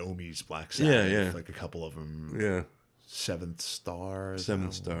Tony Iommi's Black Sabbath. Yeah, yeah. Like a couple of them. Yeah, Seventh Star. is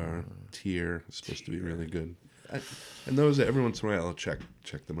 7-star tier is supposed to be really good. And those, every once in a while, I'll check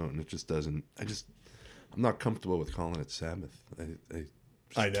them out, and it just doesn't. I'm not comfortable with calling it Sabbath.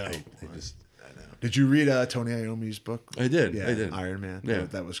 I know. I just. I know. Did you read Tony Iommi's book? I did. Yeah, I did. Iron Man. Yeah.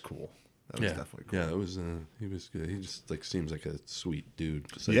 That was cool. That was definitely cool. Yeah, it was. He was good. He just like seems like a sweet dude.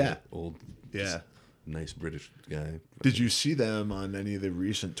 Just like Yeah. a old. Yeah. just nice British guy. Did you see them on any of the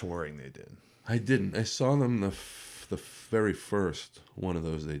recent touring they did? I didn't. I saw them the very first one of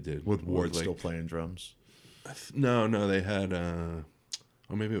those they did With Ward like, still playing drums? No, they had.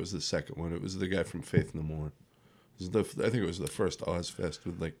 Or maybe it was the second one. It was the guy from Faith No More. It was I think it was the first Ozfest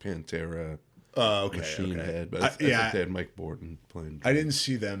with like Pantera, Oh, okay. Machine okay. Head. But I think they had Mike Borden playing. I didn't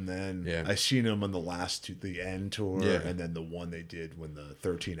see them then. Yeah. I seen them on the end tour, Yeah. and then the one they did when the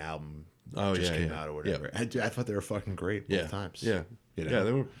 13 album Oh, just yeah, came yeah. out or whatever. I thought they were fucking great both Yeah, times. yeah, You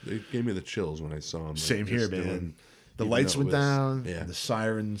know? yeah. They gave me the chills when I saw them. Like, Same here, just man. doing- The even lights though it went was- down. Yeah. The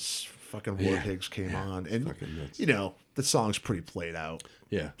sirens, fucking War Pigs came on, and Fucking nuts. the song's pretty played out.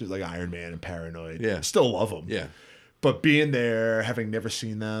 Yeah, Just like Iron Man and Paranoid. Yeah. Still love them. yeah, But being there, having never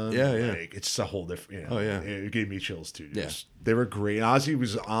seen them, Yeah, yeah. like, it's a whole different. Oh, yeah. It gave me chills too. Yeah. They were great. Ozzy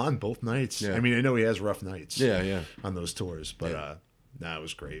was on both nights. Yeah. I mean, I know he has rough nights. yeah. On those tours, but Yeah. it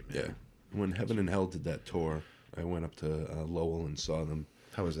was great, man. Yeah. When Heaven and Hell did that tour, I went up to Lowell and saw them.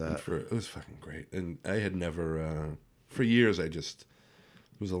 How was And that? it was fucking great. And I had never, for years, it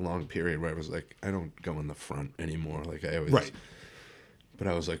was a long period where I was like, I don't go in the front anymore. Like I always, Right. But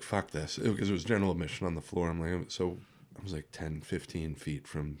I was like, fuck this. Because it was general admission on the floor. I'm like, so I was like 10, 15 feet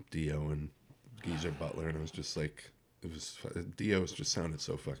from Dio and Geezer Butler. And it was just like, Dio just sounded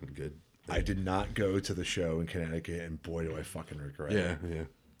so fucking good. I did not go to the show in Connecticut, and boy, do I fucking regret Yeah, it. yeah.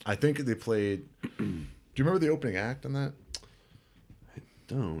 I think they played. Do you remember the opening act on that?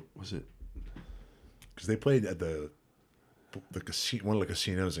 Was it? Because they played at the casino, one of the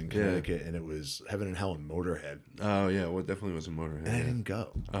casinos in Connecticut, and it was Heaven and Hell and Motorhead. Oh, yeah. Well, it definitely was a Motorhead. And I yeah. didn't go.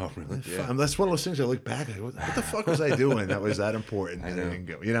 Oh, really? That's one of those things I look back. I go, what the fuck was I doing that was that important? I that I know. didn't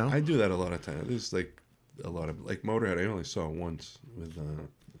go. You know. I do that a lot of times. There's like a lot of like Motorhead. I only saw once with.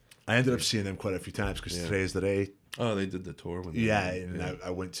 I ended up seeing them quite a few times because Yeah. today's the day. Oh, they did the tour. When Yeah, and I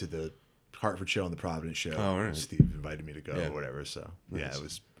went to the Hartford show and the Providence show. Oh, all right. Steve invited me to go Yeah. or whatever. So yeah, Nice. it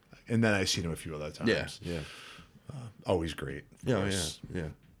was. And then I seen him a few other times. Yeah. Always great. of Yeah, course. yeah.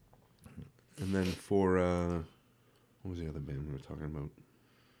 And then for what was the other band we were talking about?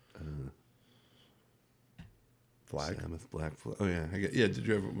 Flag. Mammoth Black Flag. Oh yeah, Did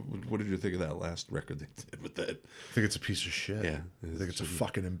you ever? What did you think of that last record they did with that? I think it's a piece of shit. Yeah, I think it's a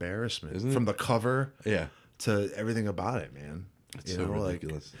fucking embarrassment. Isn't it? From the cover Yeah, to everything about it, man. it's so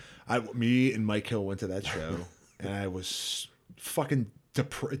ridiculous. Me and Mike Hill went to that show, and I was fucking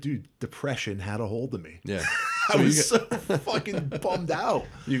depression had a hold of me. Yeah, I was so fucking bummed out.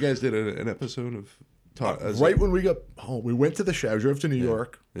 you guys did an episode of Right when we got home, we went to the show. I drove to New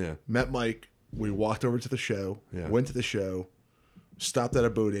York, Yeah, met Mike. We walked over to the show, Yeah. went to the show, stopped at a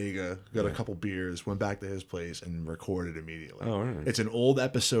bodega, got a couple beers, went back to his place, and recorded immediately. Oh, all right. It's an old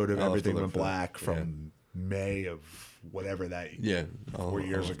episode of I'll have to Everything look Went for that. Black from May of whatever that. yeah. 4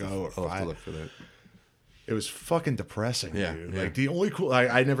 years have to- ago or I'll have 5. to look for that. It was fucking depressing, Yeah, dude. yeah. Like the only cool,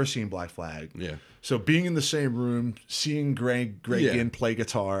 I never seen Black Flag. Yeah, So being in the same room, seeing Greg Yeah. Ginn play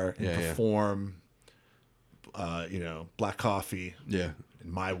guitar and Yeah, yeah. perform, Black Coffee yeah,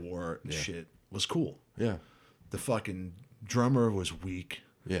 and My War and shit was cool. yeah, The fucking drummer was weak.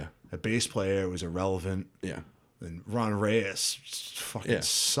 yeah, The bass player was irrelevant. yeah. And Ron Reyes fucking Yeah.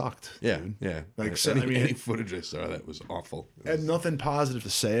 sucked, Yeah, dude. yeah. Like, so, any, I mean, any footage I saw that was awful. It Had was- nothing positive to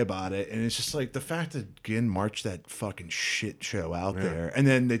say about it, and it's just like the fact that Ginn marched that fucking shit show out there, and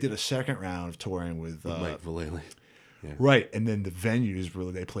then they did a second round of touring with Mike Vallely. right, and then the venues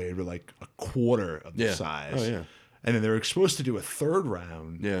really they played were like a quarter of the Yeah. size. Oh, yeah. And then they were supposed to do a third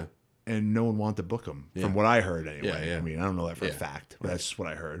round, Yeah, and no one wanted to book them, Yeah. from what I heard anyway. Yeah, yeah. I mean, I don't know that for a Yeah. fact, but that's what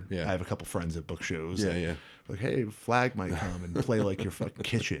I heard. Yeah. I have a couple friends that book shows. Yeah, that- yeah. Like, hey, Flag might come and play like your fucking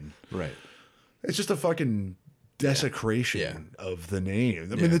kitchen. right. It's just a fucking desecration Yeah. of the name.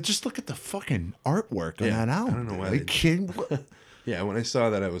 I mean, just look at the fucking artwork on Yeah. that album. I don't know why Are you they- kidding? What- Yeah, when I saw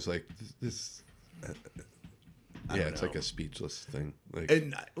that, I was like, this. I Yeah, don't it's know. like a speechless thing. Like,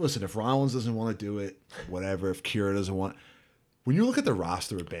 And listen, if Rollins doesn't want to do it, whatever. If Kira doesn't want, when you look at the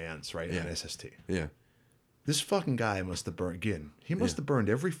roster of bands, right, Yeah. on SST, yeah, this fucking guy must have burned. Again, he must have burned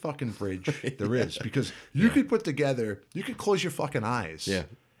every fucking bridge there is, because you could put together, you could close your fucking eyes, Yeah.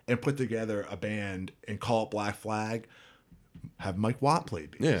 and put together a band and call it Black Flag. Have Mike Watt play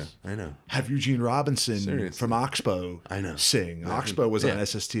bass. yeah, I know. Have Eugene Robinson Seriously. from Oxbow I know. sing. Oxbow was on Yeah.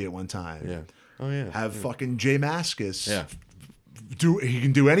 SST at one time. Yeah. Oh yeah. Have fucking Jay Mascis Yeah. he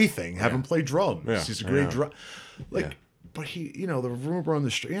can do anything. Have him play drums. Yeah, He's a I great know. drum. Like, Yeah. but he, the rumor on the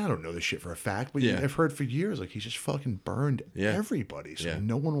street. I don't know this shit for a fact, but Yeah. I've heard for years like he's just fucking burned Yeah. everybody. So Yeah.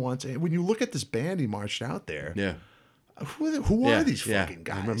 no one wants. And when you look at this band he marched out there, Yeah. who Yeah. are these yeah. fucking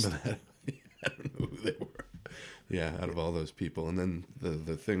guys? I remember that. I don't know who they were. Yeah, out of all those people, and then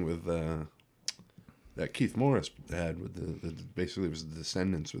the thing with that Keith Morris had with the basically it was the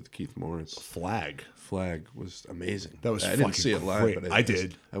Descendants with Keith Morris. Flag. Flag was amazing. That was I didn't fucking see it live, great. but I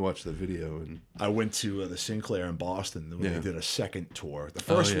did. I watched the video and I went to the Sinclair in Boston when Yeah. they did a second tour. The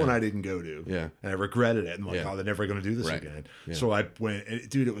first yeah. one I didn't go to, Yeah. and I regretted it. And I'm like, Yeah. oh, they're never going to do this Right. again. Yeah. So I went, and,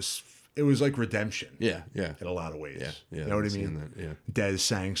 dude. It was like redemption. yeah, yeah, In a lot of ways. yeah, yeah. You know what I I've seen mean? that, yeah, Dez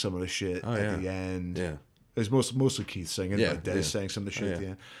sang some of the shit Oh, at yeah. the end. yeah, It was mostly Keith singing, Yeah, but Dez yeah. sang some of the shit Oh, at the yeah.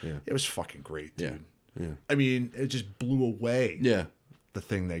 end. Yeah. It was fucking great, yeah, dude. yeah, I mean, it just blew away yeah. the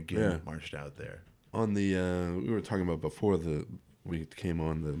thing that Ginn Yeah. marched out there. On the we were talking about before we came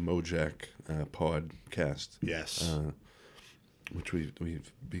on the Mojack podcast. Yes. Which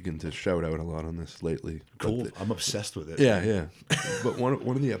we've begun to shout out a lot on this lately. But Cool. I'm obsessed with it. yeah, yeah. But one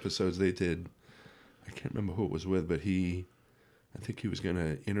of the episodes they did, I can't remember who it was with, but I think he was going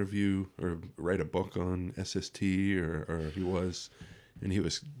to interview or write a book on SST, or he was, and he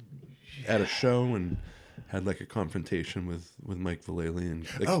was at a show and had like a confrontation with Mike Vallely and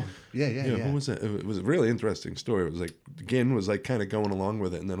like, Oh, yeah. who was that? It was a really interesting story. It was like Ginn was like kind of going along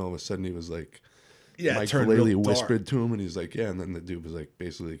with it, and then all of a sudden he was like, Yeah, it Mike turned Vallely real dark. whispered to him, and he's like, yeah, and then the dude was like,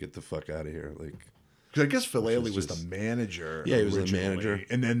 basically, get the fuck out of here, like. Because I guess Vallely Which is was just- the manager. Yeah, he was the originally. manager.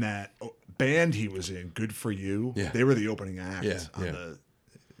 And then that band he was in, Good For You, Yeah. they were the opening act. Yeah, on yeah.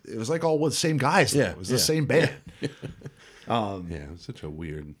 It was like all with the same guys. though. Yeah, It was yeah, the same band. Yeah, it was such a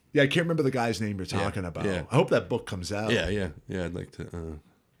weird. Yeah, I can't remember the guy's name you're talking about. yeah. I hope that book comes out. Yeah. I'd like to.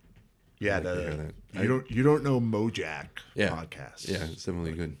 Yeah, I'd like to hear that. you don't know Mojack Yeah, podcast. Yeah, it's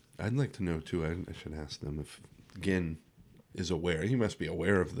definitely good. I'd like to know too. I should ask them if Ginn is aware. He must be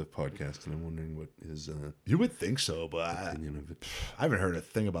aware of the podcast, and I'm wondering what his You would think so, but I opinion of it. haven't heard a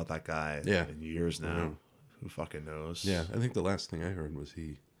thing about that guy Yeah. in years now. know. Who fucking knows? Yeah, I think the last thing I heard was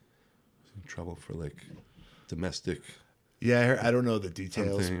he was in trouble for like domestic Yeah, I don't know the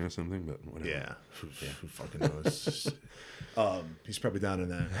details. something or something, but whatever. Yeah, who fucking knows? He's probably down in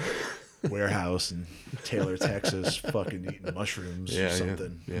that warehouse in Taylor, Texas, fucking eating mushrooms or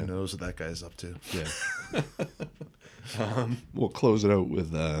something. Yeah. Who knows what that guy's up to? Yeah. We'll close it out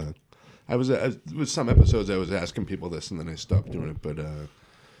with. With some episodes I was asking people this, and then I stopped doing it. But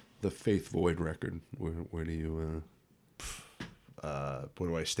the Faith Void record, where do you? Where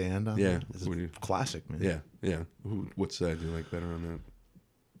do I stand on Yeah, that? It's a classic, man. Yeah. What side do you like better on that?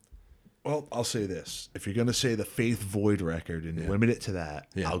 Well, I'll say this. If you're going to say the Faith Void record and limit it to that,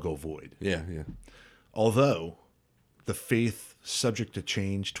 I'll go Void. Yeah. Although, the Faith Subject to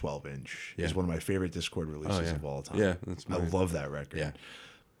Change 12-inch is one of my favorite Discord releases of all time. Yeah, that's I mine. love that record. Yeah.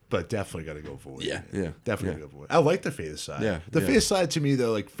 But definitely got to go Void. Yeah, man. yeah, Definitely yeah. got to go Void. I like the Faith side. Yeah, The yeah. Faith side, to me,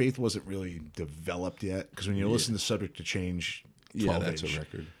 though, like, Faith wasn't really developed yet. Because when you listen to Subject to Change 12-inch... Yeah, that's a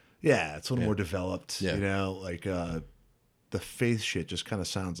record. Yeah, it's a little more developed. Yeah. You know, like the Faith shit just kind of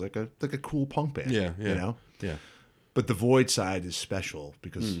sounds like a cool punk band. Yeah. You know, Yeah. but the Void side is special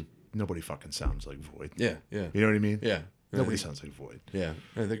because nobody fucking sounds like Void. Yeah. You know what I mean? Yeah. Nobody sounds like Void. Yeah,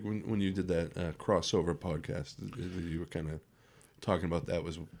 I think when you did that crossover podcast, you were kind of talking about that.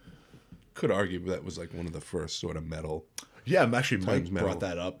 Could argue that was like one of the first sort of metal. Yeah, I'm actually Mike Times metal. brought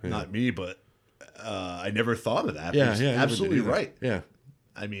that up, not me, but I never thought of that. Yeah, But he's yeah, I never did absolutely either. right. Yeah,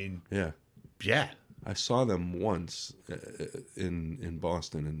 I mean, yeah. yeah, I saw them once in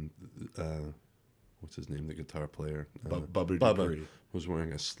Boston, and what's his name, the guitar player, Bubba Bubba Dupree. was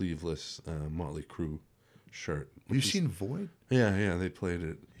wearing a sleeveless Motley Crue shirt. You've seen Void? Yeah, they played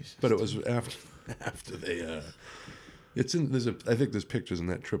it, but it was after they. It's in. I think there's pictures in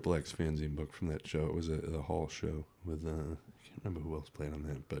that Triple X fanzine book from that show. It was a hall show with. I can't remember who else played on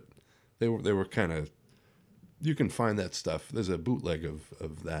that, but they were kind of. You can find that stuff. There's a bootleg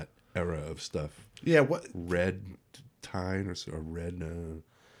of that era of stuff. Yeah, what? Red Tide or Red.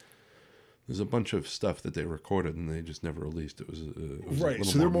 There's a bunch of stuff that they recorded and they just never released. It was a Right, little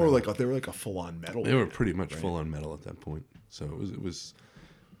so they're more metal. like they were like a full-on metal. They were band, pretty much right? full on metal at that point. So it was.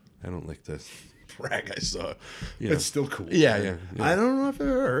 I don't like to brag. I saw. You know. It's still cool. Yeah. I don't know if I've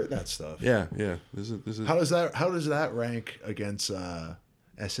ever heard that stuff. Yeah. There's a. How does that rank against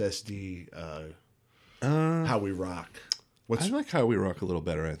SSD? How We Rock? I like How We Rock a little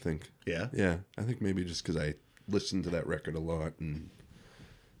better. I think. Yeah? Yeah. I think maybe just because I listened to that record a lot and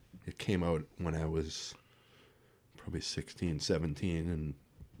it came out when I was probably 16, 17, and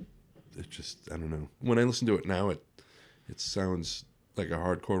it just I don't know. When I listen to it now, it sounds like a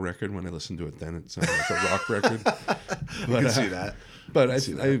hardcore record. When I listen to it then, it sounds like a rock record. I can see that. But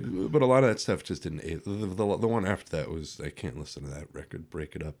but a lot of that stuff just didn't. The one after that was I can't listen to that record.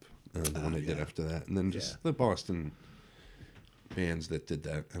 Break It Up. The one they did after that, and then just the Boston bands that did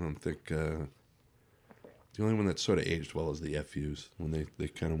that. I don't think the only one that sort of aged well is the FUs when they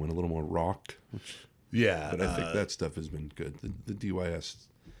kind of went a little more rock. Yeah, But I think that stuff has been good. The DYS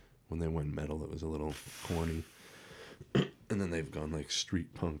when they went metal, it was a little corny, and then they've gone like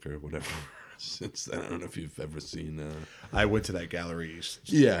street punk or whatever. Since then, I don't know if you've ever seen. I went to that Gallery East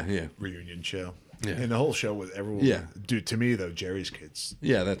Yeah. reunion show. Yeah. And the whole show was everyone. Yeah. Dude, to me though, Jerry's Kids.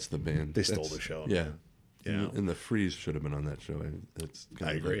 Yeah, that's the band. They stole the show, Yeah. man. Yeah. And the Freeze should have been on that show. That's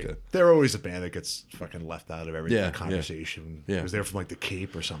kind I of agree. Like They're always a band that gets fucking left out of every Yeah, conversation. yeah. Was there from like the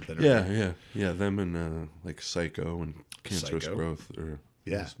Cape or something? yeah. Them and like Psycho and Cancerous Psycho. Growth, or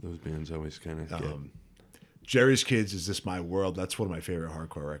Yeah. those bands always kind of get. Jerry's Kids, Is This My World? That's one of my favorite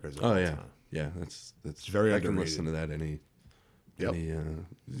hardcore records of all Yeah, time. yeah. That's very I can underrated. listen to that any. Yep. You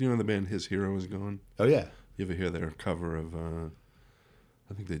know the band His Hero Is Gone. Oh yeah. You ever hear their cover of?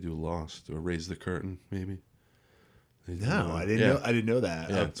 I think they do Lost or Raise the Curtain, maybe. They do, No, I didn't know that.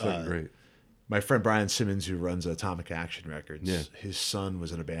 Yeah, it's fucking great. My friend Brian Simmons, who runs Atomic Action Records, Yeah. his son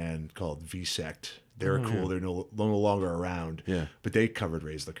was in a band called V-Sect. They're cool. They're no longer around. Yeah. But they covered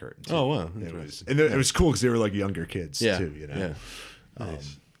Raise the Curtain. too. Oh wow, It interesting. was, it was cool because they were like younger kids Yeah, too. You know. yeah,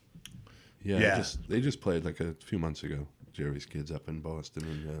 nice. Yeah, yeah. they just played like a few months ago. Jerry's Kids up in Boston,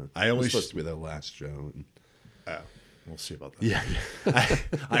 and I it only was supposed to be their last show. And, Oh, we'll see about that. yeah,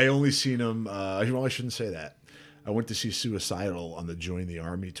 I only seen them. Well, I shouldn't say that. I went to see Suicidal on the Join the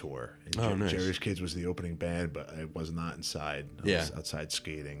Army tour. And Oh, nice. Jerry's Kids was the opening band, but I was not inside. I was outside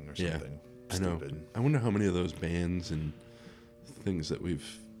skating or yeah. something. I know. Stupid. I wonder how many of those bands and things that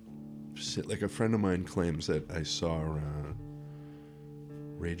we've. Like a friend of mine claims that I saw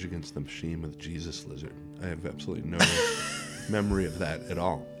Rage Against the Machine with Jesus Lizard. I have absolutely no memory of that at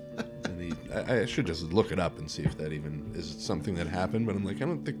all. And I should just look it up and see if that even is something that happened. But I'm like, I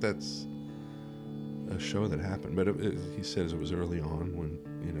don't think that's a show that happened. But he says it was early on when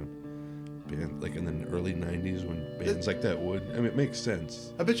band, like in the early '90s when bands like that would. I mean, it makes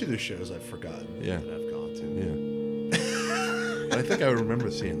sense. I bet you there's shows I've forgotten Yeah. that I've gone to. Yeah. But I think I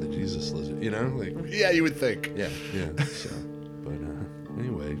remember seeing the Jesus Lizard. You know, like Yeah, you would think. yeah. So, but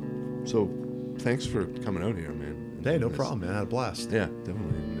anyway, so thanks for coming out here, man. Hey, no This- problem, man. I had a blast. Yeah,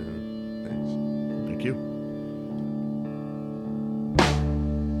 definitely. And, thanks. Thank you.